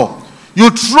seashore, you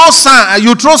throw sand,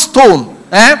 you throw stone,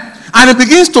 and it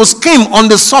begins to skim on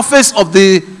the surface of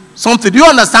the something. Do you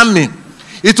understand me?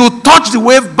 It will touch the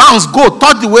wave, bounce, go,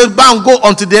 touch the wave, bounce, go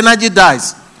until the energy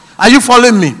dies. Are you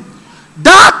following me?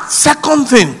 That second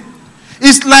thing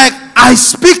is like I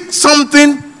speak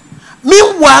something.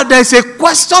 Meanwhile, there is a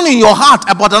question in your heart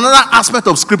about another aspect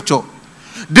of scripture.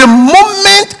 The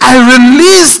moment I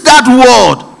release that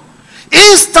word,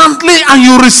 instantly, and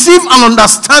you receive and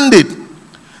understand it,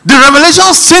 the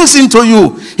revelation sinks into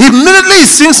you. Immediately it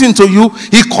sinks into you.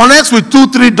 He connects with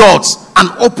 2-3 dots and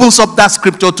opens up that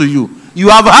scripture to you. You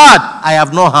have heard, I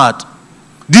have not heard.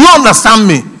 Do you understand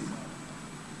me?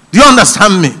 Do you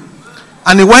understand me?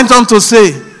 And he went on to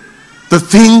say, the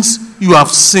things you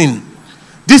have seen.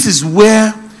 This is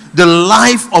where the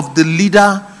life of the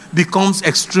leader becomes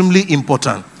extremely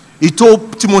important. He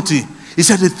told Timothy, he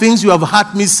said, the things you have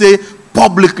heard me say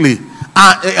publicly,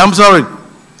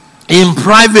 in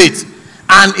private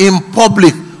and in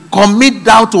public, commit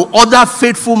thou to other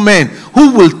faithful men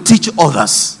who will teach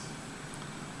others.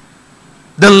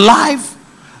 The life,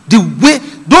 the way,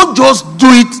 don't just do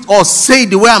it or say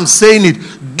it the way I'm saying it.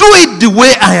 Do it the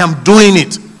way I am doing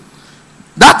it.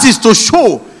 That is to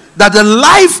show that the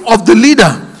life of the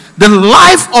leader, the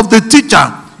life of the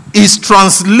teacher is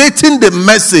translating the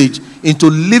message into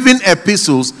living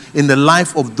epistles in the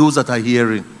life of those that are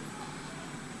hearing.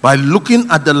 By looking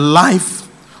at the life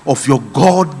of your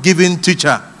God-given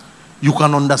teacher, you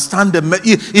can understand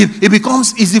it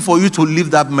becomes easy for you to live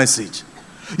that message.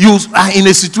 You are in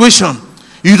a situation,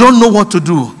 you don't know what to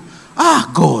do.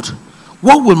 God,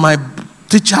 what will my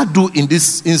teacher do in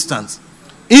this instance?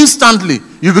 Instantly,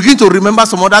 you begin to remember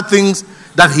some other things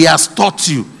that he has taught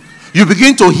you. You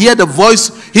begin to hear the voice.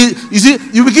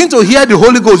 You begin to hear the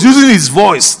Holy Ghost using his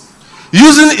voice,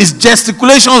 using his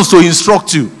gesticulations to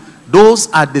instruct you.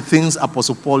 Those are the things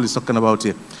Apostle Paul is talking about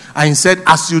here. And he said,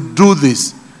 as you do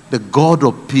this, the God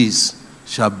of peace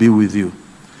shall be with you.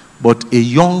 But a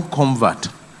young convert,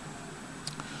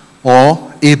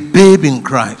 or a babe in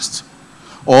Christ,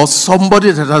 or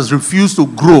somebody that has refused to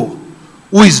grow,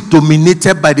 who is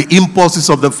dominated by the impulses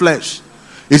of the flesh,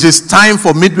 it is time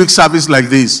for midweek service like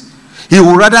this. He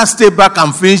would rather stay back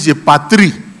and finish the part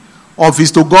 3 of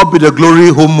his To God Be the Glory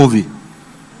home movie.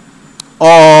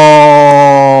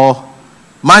 Or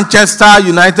Manchester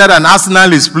United and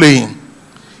Arsenal is playing.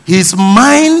 His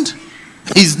mind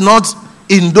is not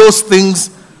in those things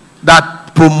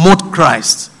that promote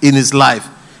Christ in his life.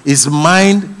 His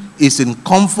mind is in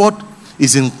comfort,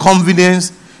 is in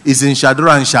convenience, is in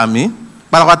Shadrach and Shami,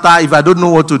 But if I don't know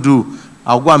what to do,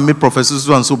 I'll go and meet Professor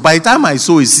so and so. By the time I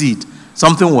sow a seed,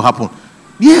 something will happen.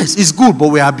 Yes, it's good, but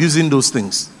we're abusing those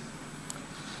things.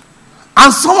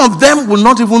 And some of them will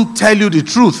not even tell you the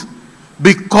truth,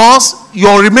 because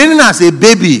your remaining as a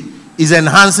baby is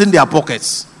enhancing their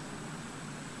pockets.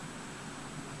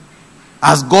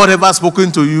 Has God ever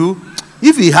spoken to you?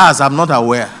 If he has, I'm not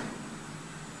aware.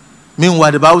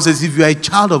 Meanwhile, the Bible says, if you are a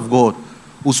child of God,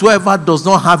 whosoever does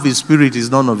not have his spirit is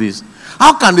none of his.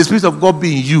 How can the Spirit of God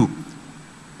be in you?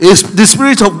 It's the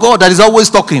Spirit of God that is always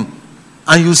talking,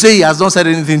 and you say he has not said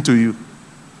anything to you.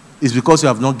 It's because you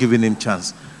have not given him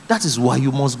chance. That is why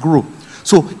you must grow.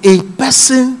 So a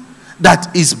person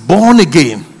that is born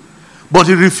again, but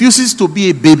he refuses to be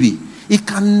a baby, he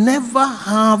can never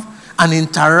have an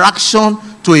interaction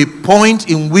to a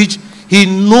point in which he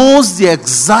knows the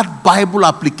exact Bible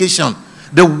application,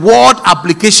 the word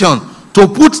application, to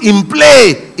put in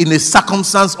play in a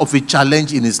circumstance of a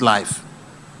challenge in his life.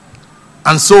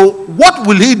 And so, what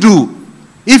will he do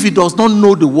if he does not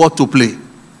know the word to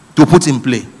put in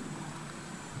play?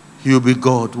 He will be,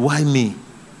 God, why me?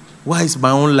 Why is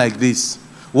my own like this?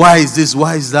 Why is this?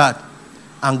 Why is that?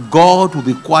 And God will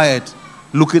be quiet,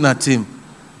 looking at him.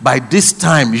 By this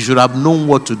time, you should have known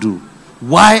what to do.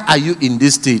 Why are you in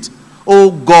this state?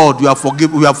 Oh God, you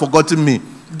have forgotten me.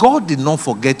 God did not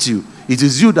forget you. It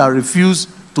is you that refuse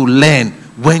to learn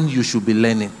when you should be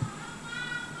learning.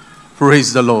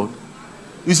 Praise the Lord.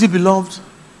 You see, beloved,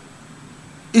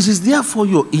 it is therefore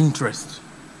your interest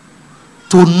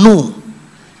to know.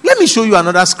 Let me show you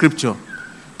another scripture.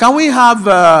 Can we have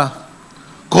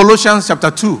Colossians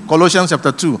chapter 2? Colossians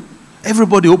chapter 2.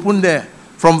 Everybody open there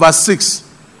from verse 6.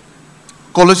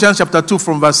 Colossians chapter 2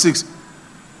 from verse 6.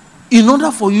 In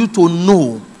order for you to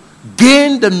know,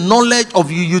 gain the knowledge of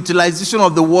the utilization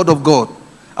of the word of God.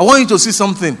 I want you to see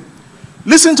something.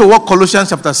 Listen to what Colossians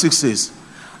chapter 6 says.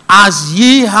 As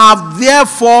ye have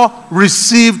therefore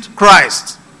received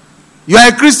Christ. You are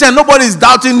a Christian. Nobody is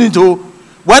doubting it.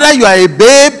 Whether you are a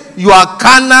babe, you are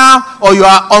carnal, or you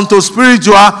are unto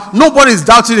spiritual, nobody is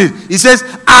doubting it. He says,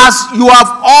 as you have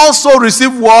also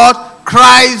received what?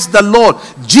 Christ the Lord.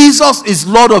 Jesus is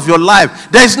Lord of your life.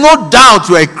 There is no doubt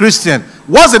you are a Christian.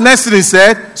 What's the next thing he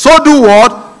said? So do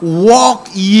what? Walk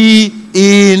ye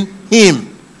in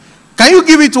him. Can you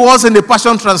give it to us in the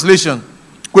Passion Translation?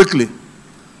 Quickly.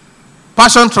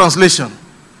 Passion Translation.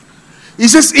 He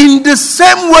says, in the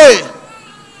same way.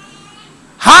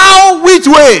 How? Which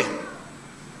way?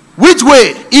 Which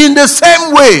way? In the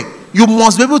same way. You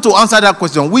must be able to answer that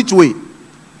question. Which way?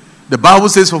 The Bible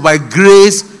says, for by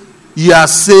grace you are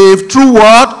saved through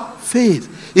what?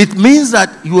 Faith. It means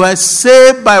that you are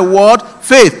saved by what?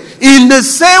 Faith. In the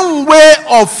same way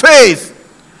of faith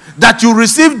that you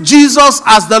receive Jesus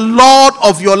as the Lord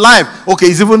of your life. Okay,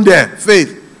 it's even there.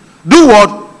 Faith. Do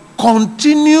what?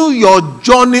 Continue your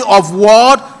journey of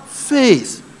what?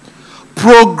 Faith.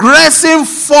 Progressing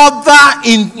further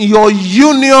in your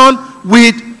union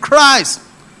with Christ.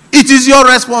 It is your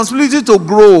responsibility to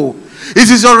grow. It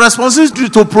is your responsibility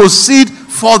to proceed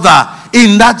further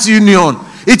in that union.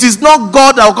 It is not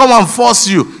God that will come and force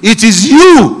you. It is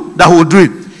you that will do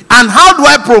it. And how do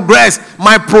I progress?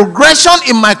 My progression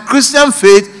in my Christian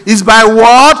faith is by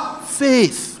what?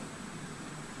 Faith.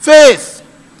 Faith.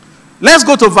 Let's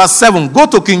go to verse 7. Go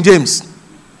to King James.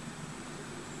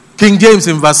 King James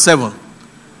in verse 7.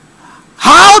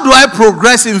 How do I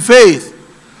progress in faith?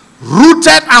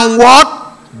 Rooted and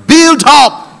what? Built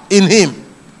up in him.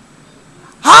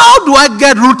 How do I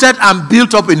get rooted and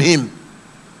built up in him?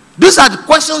 These are the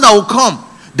questions that will come.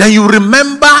 Then you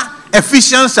remember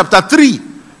Ephesians chapter 3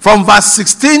 from verse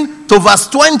 16 to verse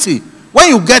 20. When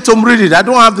you get home, read it. I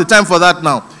don't have the time for that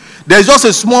now. There's just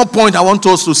a small point I want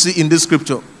us to see in this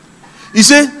scripture. He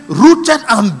said, rooted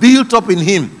and built up in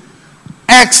him.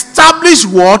 Established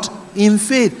what? In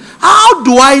faith. How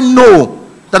do I know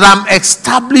that I'm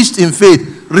established in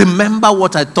faith? Remember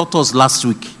what I taught us last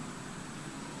week.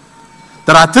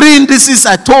 There are 3 indices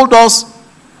I told us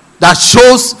that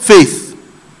shows faith.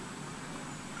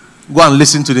 Go and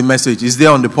listen to the message. It's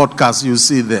there on the podcast. You'll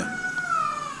see it there.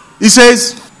 He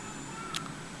says,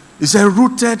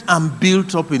 rooted and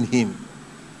built up in him.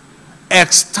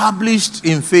 Established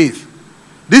in faith.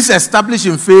 This established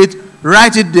in faith,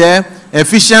 write it there.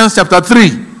 Ephesians chapter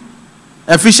 3.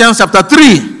 Ephesians chapter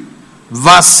 3,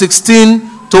 verse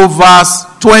 16 to verse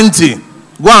 20.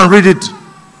 Go and read it.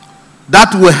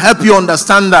 That will help you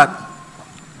understand that.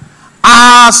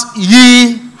 As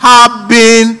ye have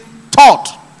been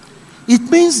taught. It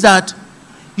means that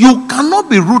you cannot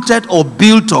be rooted or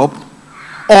built up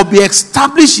or be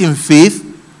established in faith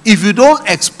if you don't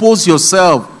expose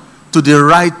yourself to the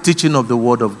right teaching of the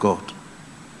Word of God.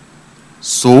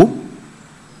 So,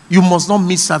 you must not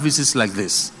miss services like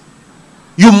this.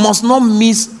 You must not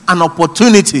miss an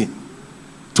opportunity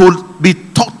to be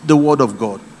taught the word of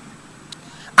God.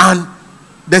 And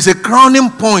there's a crowning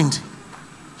point.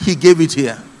 He gave it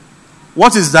here.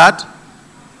 What is that?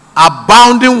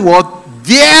 Abounding what?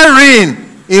 Therein.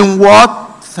 In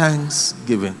what?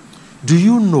 Thanksgiving. Do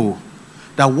you know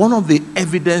that one of the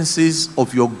evidences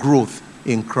of your growth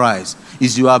in Christ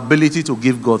is your ability to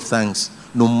give God thanks,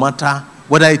 no matter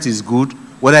whether it is good,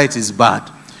 whether it is bad?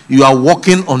 You are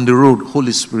walking on the road.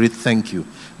 Holy Spirit, thank you.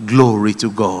 Glory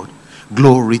to God.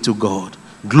 Glory to God.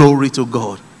 Glory to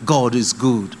God. God is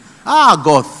good.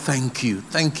 God, thank you.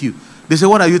 Thank you. They say,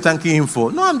 what are you thanking him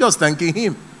for? No, I'm just thanking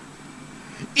him.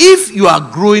 If you are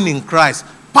growing in Christ,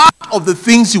 part of the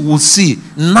things you will see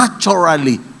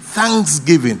naturally,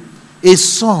 thanksgiving, a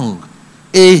song,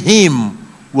 a hymn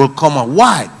will come out.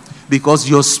 Why? Because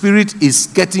your spirit is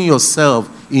getting yourself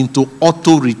into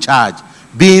auto recharge,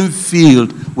 being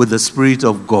filled with the Spirit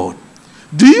of God.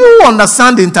 Do you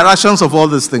understand the interactions of all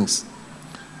these things?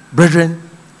 Brethren,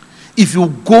 if you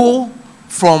go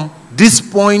from this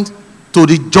point to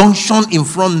the junction in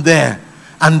front there,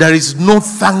 and there is no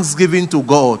thanksgiving to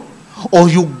God, or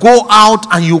you go out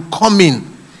and you come in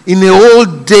a whole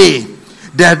day,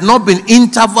 there have not been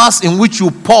intervals in which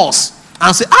you pause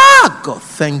and say, God,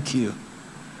 thank you.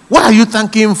 What are you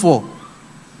thanking him for?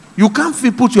 You can't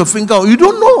put your finger on, you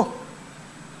don't know.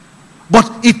 But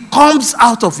it comes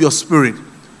out of your spirit.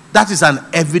 That is an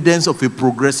evidence of a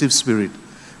progressive spirit.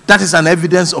 That is an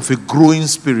evidence of a growing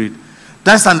spirit.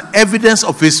 That's an evidence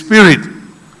of a spirit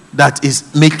that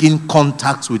is making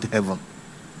contact with heaven.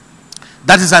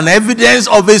 That is an evidence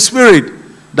of a spirit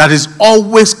that is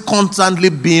always constantly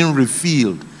being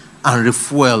refilled and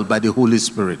refueled by the Holy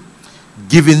Spirit.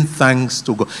 Giving thanks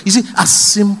to God. You see, as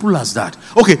simple as that.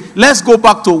 Okay, let's go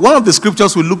back to one of the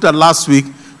scriptures we looked at last week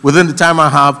within the time I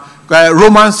have.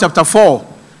 Romans chapter 4.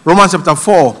 Romans chapter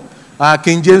 4.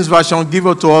 King James Version, give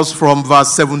it to us from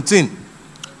verse 17.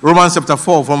 Romans chapter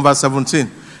 4 from verse 17.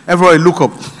 Everybody look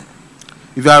up.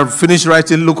 If you are finished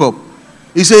writing, look up.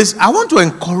 He says, I want to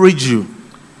encourage you.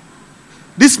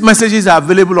 These messages are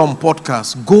available on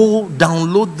podcasts. Go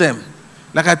download them.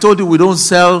 Like I told you, we don't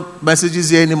sell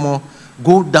messages here anymore.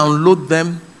 Go download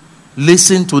them.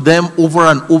 Listen to them over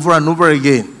and over and over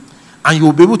again. And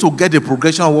you'll be able to get the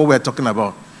progression of what we're talking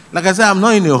about. Like I said, I'm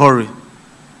not in a hurry.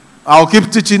 I'll keep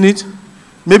teaching it.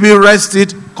 Maybe rest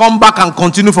it. Come back and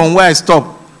continue from where I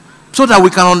stopped. So that we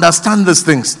can understand these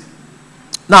things.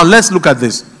 Now, let's look at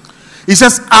this. It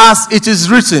says, as it is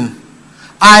written,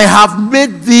 I have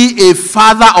made thee a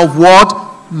father of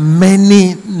what?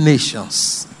 Many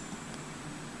nations.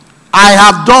 I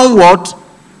have done what?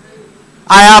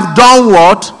 I have done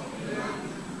what?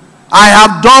 I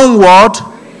have done what?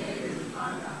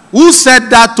 Who said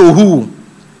that to who?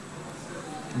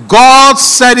 God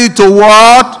said it to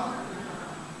what?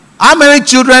 How many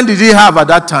children did he have at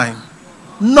that time?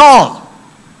 None.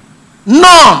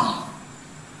 None.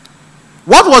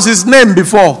 What was his name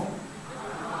before?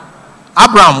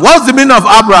 Abraham. What's the meaning of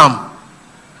Abraham?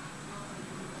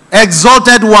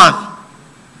 Exalted one.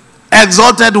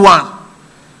 Exalted one.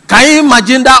 Can you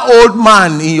imagine that old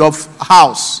man in your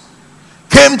house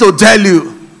came to tell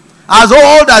you, as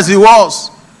old as he was,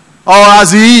 or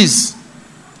as he is,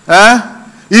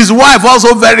 his wife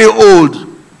also very old,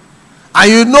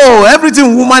 and you know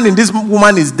everything woman in this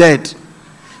woman is dead,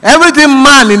 everything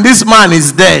man in this man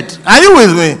is dead. Are you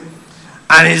with me?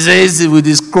 And he says with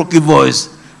his croaky voice,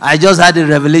 I just had a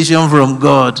revelation from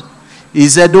God. He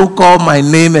said, don't call my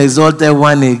name Exalted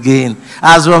One again.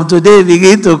 As from today,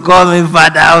 begin to call me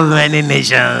Father of Many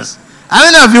Nations. How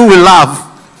many of you will laugh?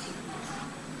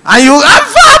 And you are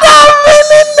Father of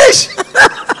Many Nations.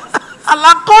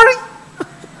 Allah Kori.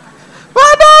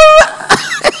 Father.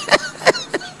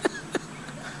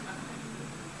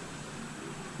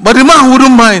 But the man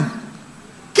wouldn't mind.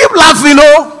 Keep laughing,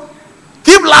 oh.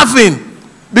 Keep laughing.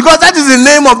 Because that is the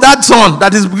name of that son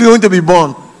that is going to be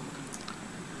born.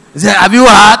 He said, have you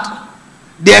heard?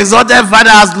 The exalted father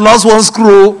has lost one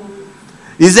screw.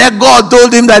 He said, God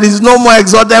told him that he's no more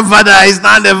exalted father. He's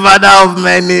now the father of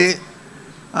many.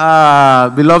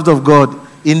 Beloved of God,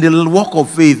 in the walk of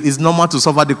faith, it's normal to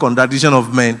suffer the contradiction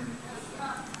of men.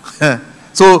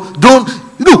 So don't,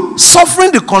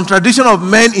 suffering the contradiction of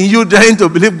men in you daring to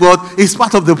believe God is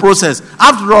part of the process.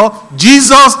 After all,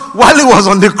 Jesus, while he was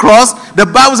on the cross, the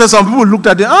Bible says some people looked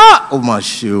at him, oh my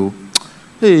shoe.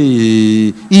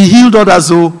 Hey, he healed others,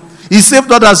 he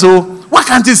saved others, why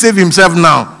can't he save himself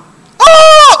now?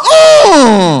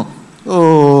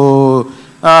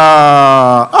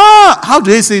 How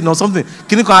do they say something?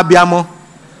 Can you call Abiamo?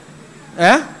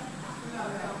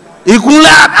 He couldn't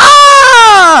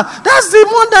laugh. That's the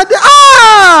one that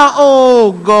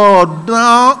oh God.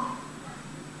 Now,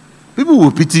 people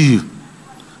will pity you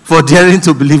for daring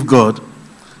to believe God.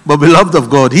 But beloved of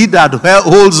God, he that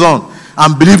holds on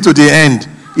and believes to the end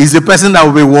is the person that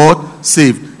will be what?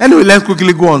 Saved. Anyway, let's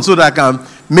quickly go on so that I can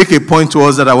make a point to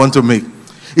us that I want to make.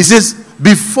 It says,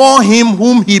 before him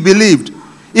whom he believed,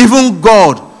 even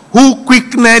God, who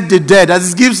quickened the dead, that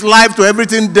is, gives life to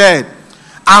everything dead,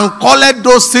 and calleth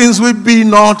those things which be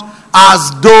not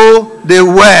as though they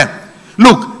were.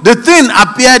 Look, the thing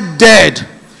appeared dead.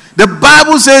 The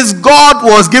Bible says God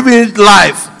was giving it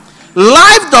life.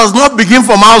 Life does not begin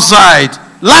from outside.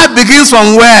 Life begins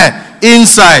from where?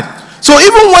 Inside. So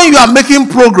even when you are making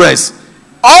progress,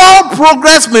 all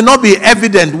progress may not be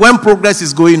evident when progress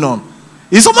is going on.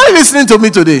 Is somebody listening to me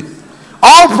today?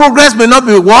 All progress may not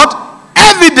be what?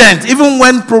 Evident, even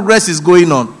when progress is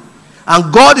going on.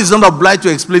 And God is not obliged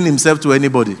to explain himself to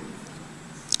anybody.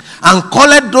 And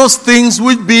calleth those things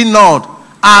which be not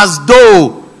as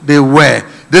though they were.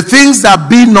 The things that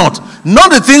be not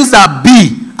the things that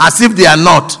be as if they are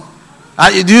not.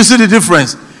 Do you see the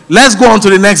difference? Let's go on to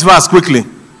the next verse quickly.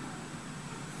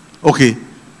 Okay,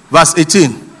 verse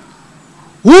 18.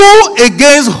 Who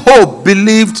against hope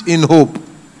believed in hope?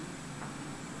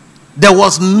 There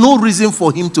was no reason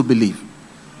for him to believe.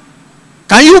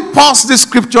 Can you pause this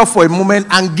scripture for a moment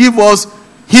and give us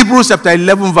Hebrews chapter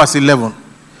 11 verse 11?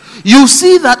 You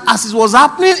see that as it was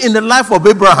happening in the life of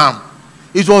Abraham,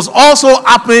 it was also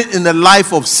happening in the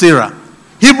life of Sarah.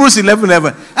 Hebrews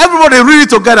 11:11. Everybody read it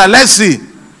together. Let's see.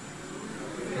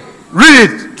 Read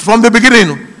it from the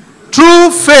beginning.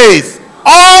 Through faith,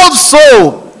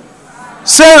 also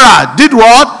Sarah did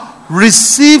what?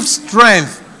 Received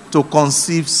strength to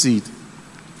conceive seed.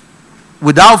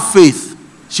 Without faith,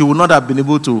 she would not have been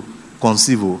able to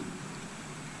conceive.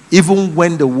 Even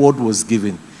when the word was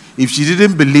given. If she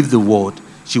didn't believe the word,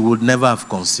 she would never have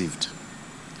conceived.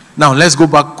 Now, let's go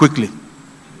back quickly.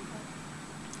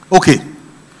 Okay.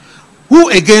 Who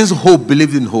against hope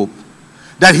believed in hope?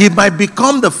 That he might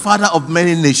become the father of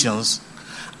many nations,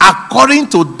 according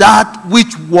to that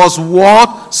which was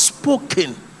what?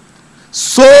 Spoken.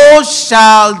 So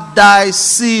shall thy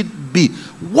seed be.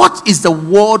 What is the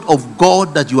word of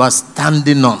God that you are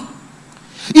standing on?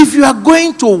 If you are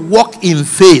going to walk in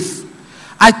faith,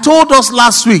 I told us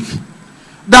last week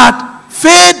that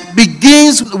faith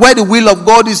begins where the will of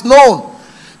God is known.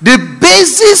 The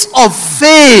basis of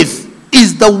faith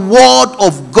is the word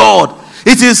of God.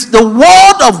 It is the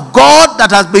word of God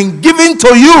that has been given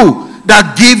to you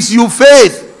that gives you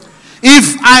faith.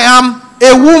 If I am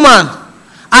a woman,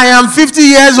 I am 50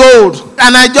 years old,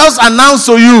 and I just announced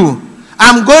to you,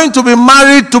 I'm going to be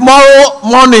married tomorrow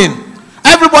morning.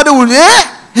 Everybody will say,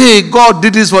 hey, God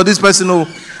did this for this person.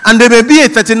 And there may be a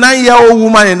 39-year-old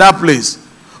woman in that place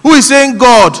who is saying,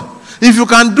 God, if you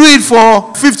can do it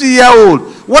for 50-year-old,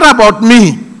 what about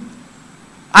me?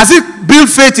 Has it built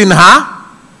faith in her?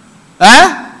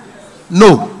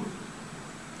 No.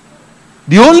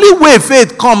 The only way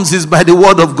faith comes is by the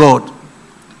word of God.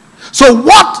 So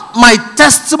what my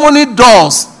testimony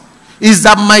does is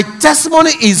that my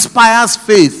testimony inspires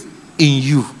faith in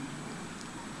you.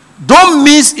 Don't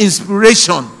miss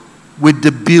inspiration with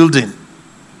the building.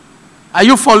 Are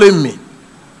you following me?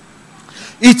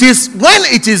 It is when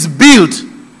it is built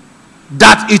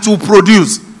that it will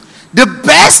produce. The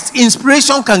best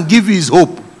inspiration can give you is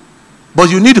hope. But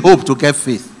you need hope to get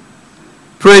faith.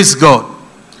 Praise God.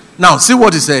 Now, see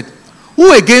what he said.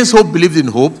 Who against hope believed in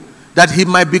hope, that he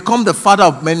might become the father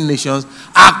of many nations,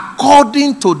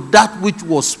 according to that which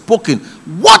was spoken.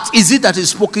 What is it that is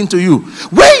spoken to you?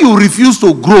 When you refuse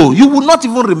to grow, you will not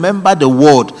even remember the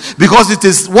word, because it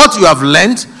is what you have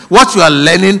learned, what you are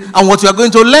learning, and what you are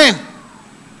going to learn.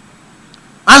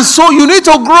 And so you need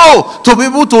to grow to be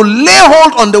able to lay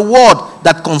hold on the word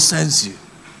that concerns you.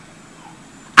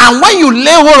 And when you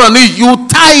lay hold on it, you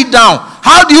tie it down.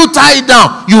 How do you tie it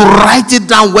down? You write it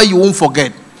down where you won't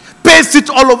forget. Paste it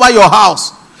all over your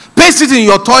house. Paste it in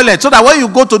your toilet so that when you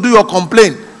go to do your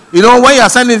complaint, you know, when you are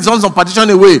sending some partition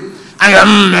away,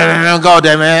 and God,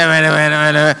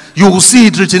 you will see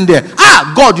it written there.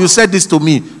 God, you said this to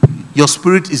me. Your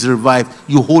spirit is revived.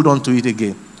 You hold on to it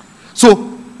again.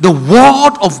 So the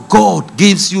word of God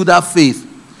gives you that faith.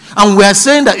 And we are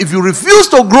saying that if you refuse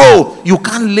to grow, you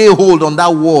can't lay hold on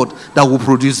that word that will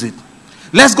produce it.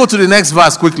 Let's go to the next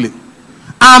verse quickly.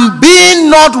 And being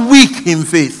not weak in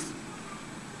faith.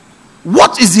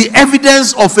 What is the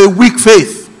evidence of a weak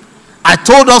faith? I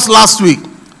told us last week.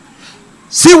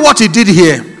 See what he did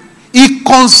here. He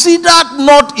considered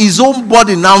not his own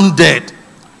body now dead.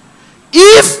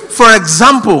 If, for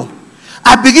example,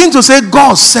 I begin to say,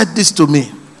 God said this to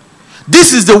me.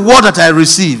 This is the word that I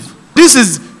receive. This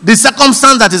is the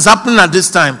circumstance that is happening at this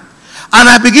time. And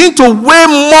I begin to weigh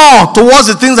more towards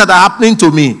the things that are happening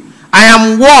to me. I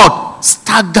am what?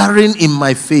 Staggering in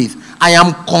my faith. I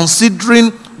am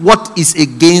considering what is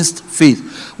against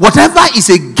faith. Whatever is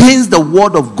against the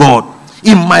word of God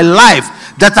in my life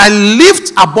that I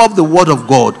lift above the word of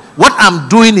God, what I'm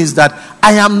doing is that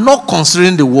I am not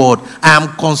considering the word. I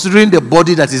am considering the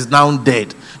body that is now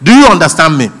dead. Do you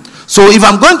understand me? So if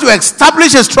I'm going to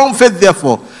establish a strong faith,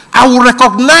 therefore, I will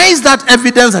recognize that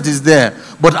evidence that is there,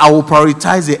 but I will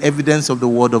prioritize the evidence of the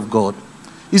word of God.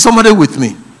 Is somebody with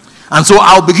me? And so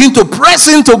I'll begin to press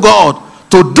into God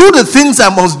to do the things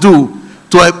I must do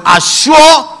to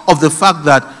assure of the fact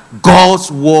that God's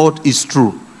word is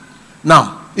true.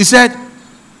 Now, he said,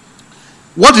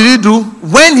 what did he do?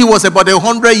 When he was about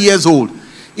 100 years old,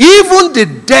 even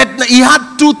the dead, he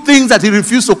had two things that he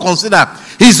refused to consider: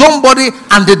 his own body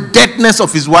and the deadness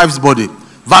of his wife's body.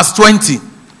 Verse 20.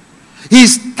 He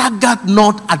staggered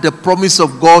not at the promise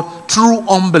of God through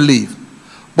unbelief.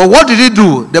 But what did he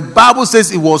do? The Bible says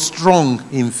he was strong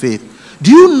in faith.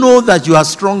 Do you know that you are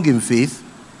strong in faith?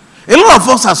 A lot of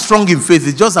us are strong in faith.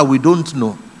 It's just that we don't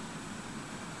know.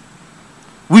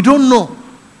 We don't know.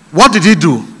 What did he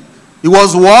do? He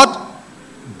was what?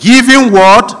 Giving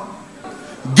what?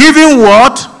 Giving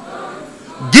what?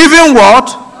 Giving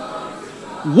what?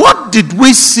 What did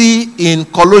we see in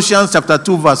Colossians chapter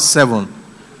 2 verse 7?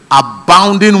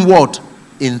 Abounding what?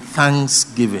 In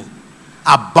thanksgiving.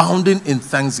 Abounding in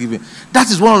thanksgiving. That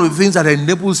is one of the things that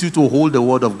enables you to hold the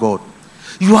word of God.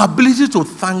 Your ability to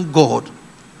thank God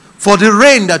for the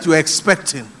rain that you are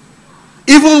expecting.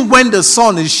 Even when the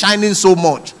sun is shining so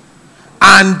much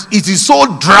and it is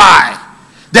so dry,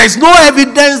 there is no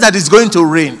evidence that it's going to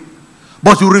rain.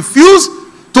 But you refuse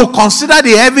to consider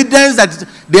the evidence that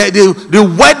the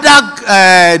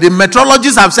weather, the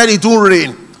meteorologists have said it will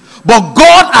rain. But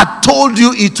God had told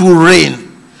you it will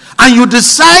rain. And you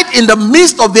decide in the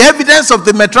midst of the evidence of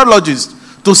the meteorologist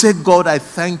to say, God, I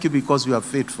thank you because you are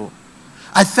faithful.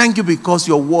 I thank you because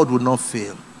your word will not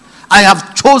fail. I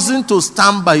have chosen to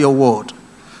stand by your word.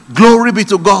 Glory be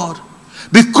to God.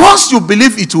 Because you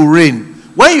believe it will rain,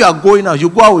 when you are going out, you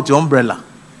go out with your umbrella.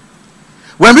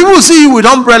 When people see you with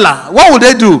umbrella, what will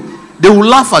they do? They will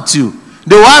laugh at you.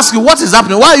 They will ask you, what is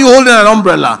happening? Why are you holding an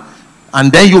umbrella?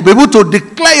 And then you'll be able to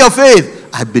declare your faith.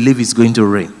 I believe it's going to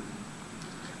rain.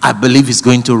 I believe it's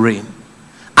going to rain.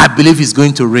 I believe it's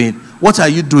going to rain. What are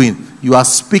you doing? You are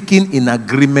speaking in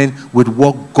agreement with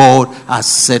what God has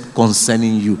said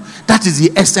concerning you. That is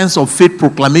the essence of faith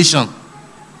proclamation.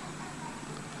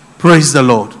 Praise the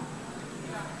Lord.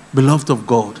 Beloved of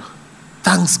God,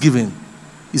 thanksgiving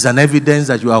is an evidence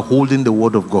that you are holding the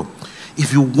word of God.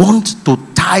 If you want to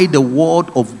tie the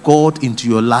word of God into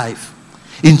your life,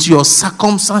 into your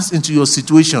circumstance, into your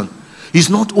situation, it's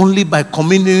not only by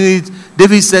communicating it.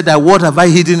 David said, that word have I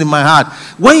hidden in my heart.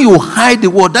 When you hide the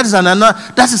word, that is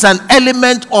an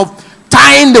element of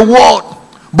tying the word.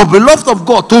 But beloved of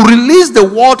God, to release the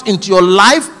word into your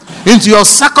life, into your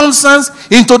circumstance,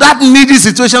 into that needy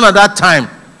situation at that time,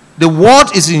 the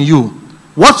word is in you.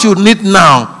 What you need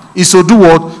now is to do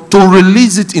what? To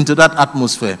release it into that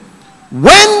atmosphere.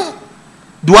 When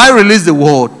do I release the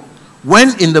word?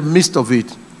 When in the midst of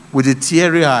it, with a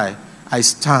teary eye, I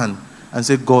stand and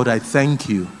say, God, I thank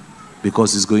you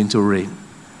because it's going to rain.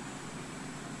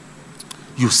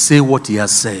 You say what he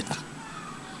has said.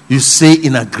 You say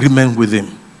in agreement with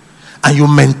him. And you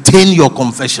maintain your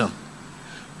confession.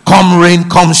 Come rain,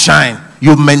 come shine.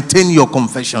 You maintain your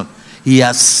confession. He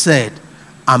has said,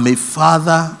 I'm a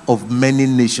father of many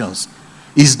nations.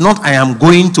 It's not I am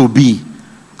going to be.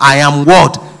 I am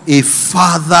what? A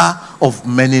father of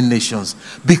many nations.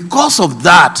 Because of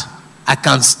that, I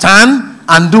can stand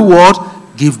and do what?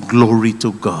 Give glory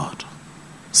to God.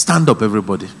 Stand up,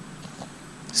 everybody.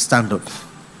 Stand up.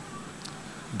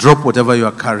 Drop whatever you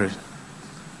are carrying.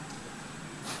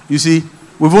 You see,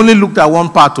 we've only looked at one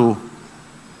part,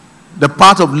 the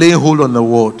part of laying hold on the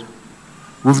word.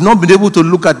 We've not been able to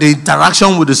look at the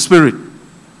interaction with the Spirit.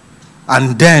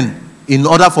 And then, in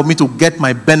order for me to get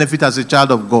my benefit as a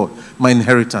child of God, my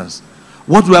inheritance,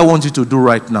 what do I want you to do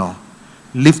right now?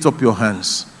 Lift up your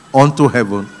hands unto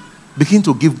heaven. Begin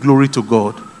to give glory to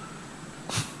God.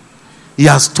 He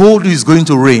has told you it's going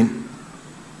to rain.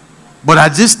 But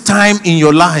at this time in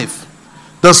your life,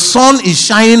 the sun is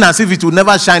shining as if it will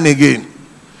never shine again.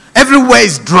 Everywhere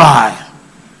is dry.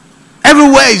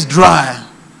 Everywhere is dry.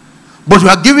 But you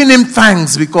are giving him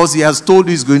thanks because he has told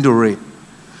you it's going to rain.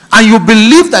 And you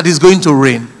believe that it's going to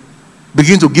rain.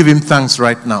 Begin to give him thanks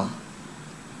right now.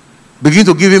 Begin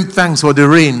to give him thanks for the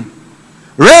rain.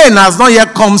 Rain has not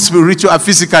yet come spiritually,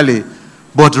 physically,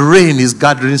 but rain is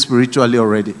gathering spiritually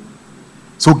already.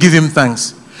 So give him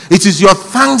thanks. It is your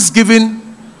thanksgiving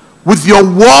with your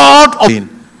word of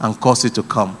and cause it to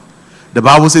come. The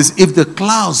Bible says, if the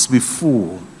clouds be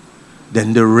full,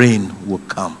 then the rain will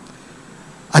come.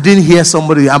 I didn't hear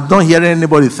somebody, I'm not hearing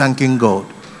anybody thanking God.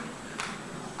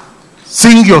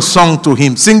 Sing your song to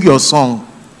him. Sing your song.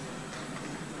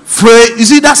 You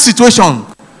see that situation?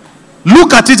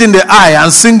 Look at it in the eye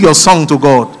and sing your song to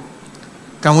God.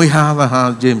 Can we have a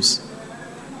hand, James?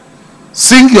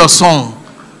 Sing your song.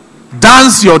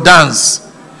 Dance your dance.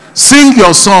 Sing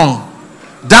your song.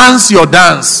 Dance your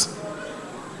dance.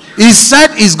 He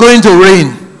said it's going to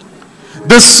rain.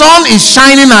 The sun is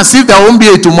shining as if there won't be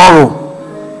a tomorrow.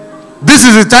 This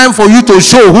is the time for you to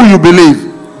show who you believe.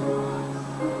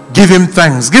 Give him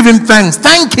thanks. Give him thanks.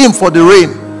 Thank him for the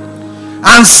rain.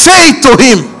 And say it to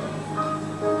him.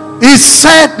 He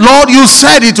said, Lord, you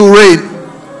said it will rain.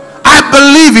 I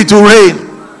believe it will rain.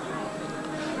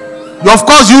 Of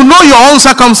course, you know your own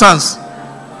circumstance.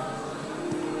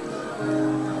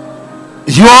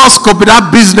 Yours could be that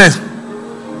business.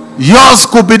 Yours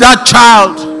could be that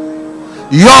child.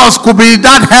 Yours could be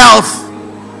that health.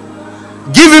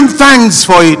 Give him thanks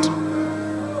for it.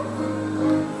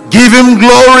 Give him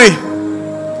glory.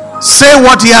 Say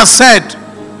what he has said.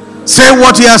 Say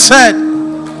what he has said.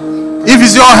 If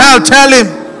it's your health, tell him,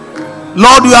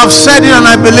 Lord, you have said it and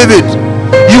I believe it.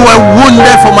 You were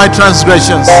wounded for my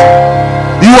transgressions.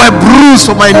 You were bruised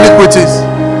for my iniquities.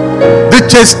 The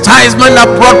chastisement that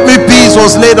brought me peace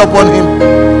was laid upon him.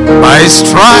 By his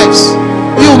stripes,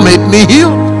 you made me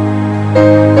healed.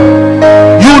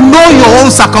 You know your own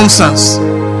circumstance.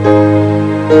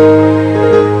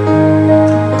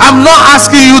 I'm not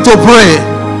asking you to pray.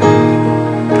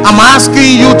 I'm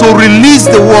asking you to release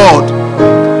the word.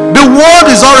 The word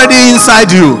is already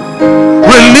inside you.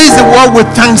 Release the word with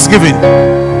thanksgiving.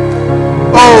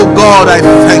 Oh God, I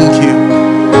thank you.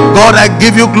 God, I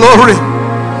give you glory.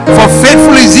 For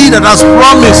faithful is he that has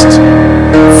promised.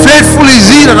 Faithful is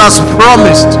he that has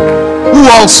promised, who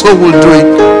also will do it.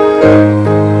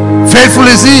 Faithful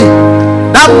is he.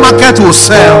 That market will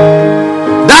sell.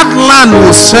 That land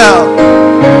will sell.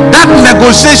 That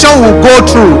negotiation will go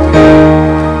through.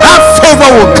 That favor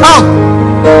will come.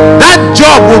 That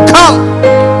job will come.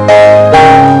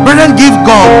 Brethren, give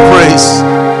God praise.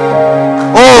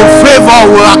 Oh, favor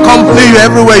will accompany you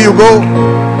everywhere you go.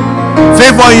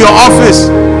 Favor in your office.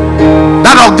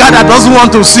 That of God that doesn't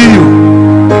want to see you.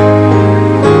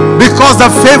 Because the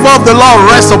favor of the Lord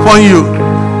rests upon you.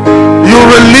 You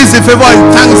release the favor in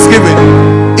thanksgiving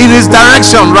in his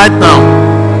direction right now.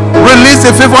 Release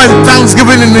the favor in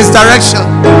thanksgiving in his direction.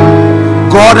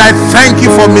 God, I thank you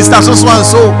for Mr. So and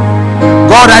so.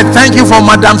 God, I thank you for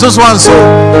Madam so and so.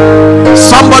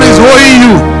 Somebody is owing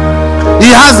you.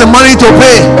 He has the money to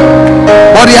pay,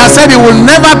 but he has said he will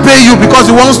never pay you because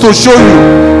he wants to show you.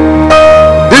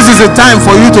 This is a time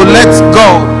for you to let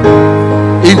go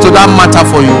into that matter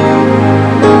for you.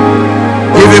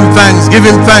 Give him thanks. Give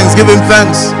him thanks. Give him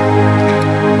thanks.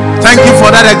 Thank you for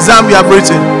that exam you have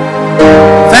written.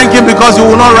 Thank him because you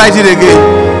will not write it again.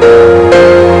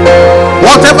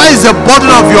 Whatever is the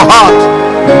burden of your heart,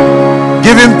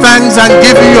 give him thanks and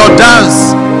give him your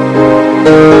dance.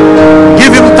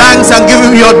 Give him thanks and give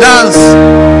him your dance.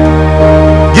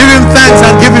 Give him thanks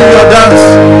and give him your dance.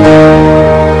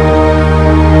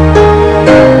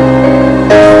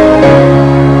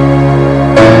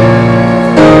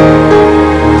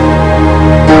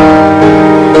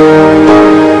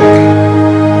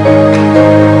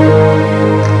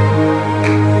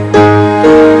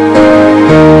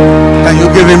 Can you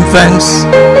give him thanks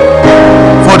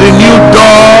for the new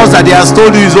doors that he has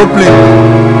told you is opening?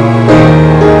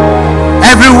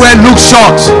 Everywhere looks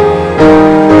short,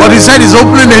 but he said he's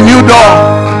opening a new door.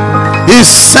 He's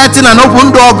setting an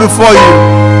open door before you.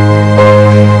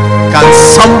 Can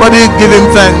somebody give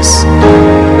him thanks?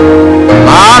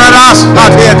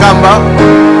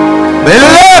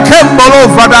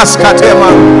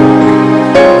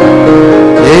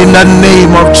 In the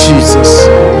name of Jesus.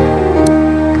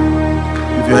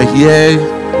 If you are here,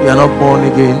 you are not born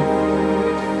again.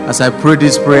 As I pray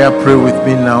this prayer, pray with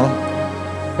me now.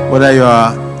 Whether you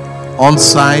are on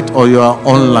site or you are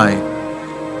online.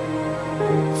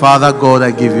 Father God,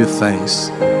 I give you thanks.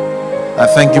 I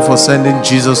thank you for sending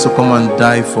Jesus to come and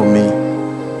die for me.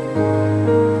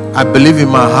 I believe in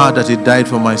my heart that he died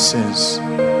for my sins.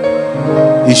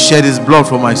 He shed his blood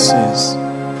for my sins.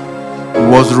 He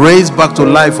was raised back to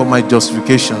life for my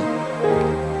justification.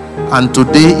 And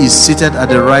today is seated at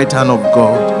the right hand of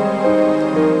God.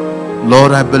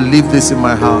 Lord, I believe this in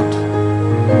my heart.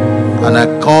 And I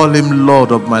call him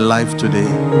Lord of my life today.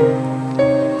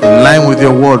 In line with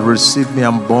your word, receive me,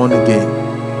 I'm born again.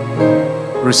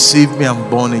 Receive me, I'm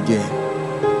born again.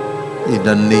 In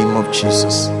the name of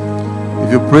Jesus.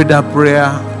 If you pray that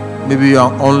prayer, maybe you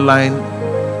are online.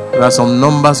 There are some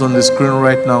numbers on the screen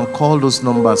right now. Call those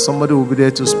numbers. Somebody will be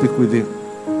there to speak with you.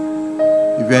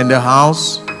 If you're in the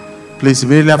house, please,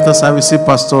 immediately after service, see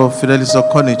Pastor Fidelis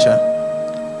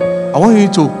Okonicha. I want you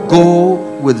to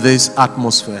go with this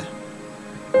atmosphere.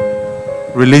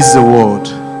 Release the word.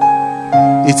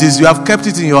 It is, you have kept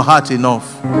it in your heart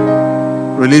enough.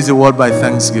 Release the word by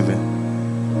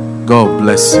thanksgiving. God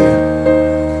bless you.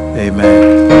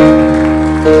 Amen.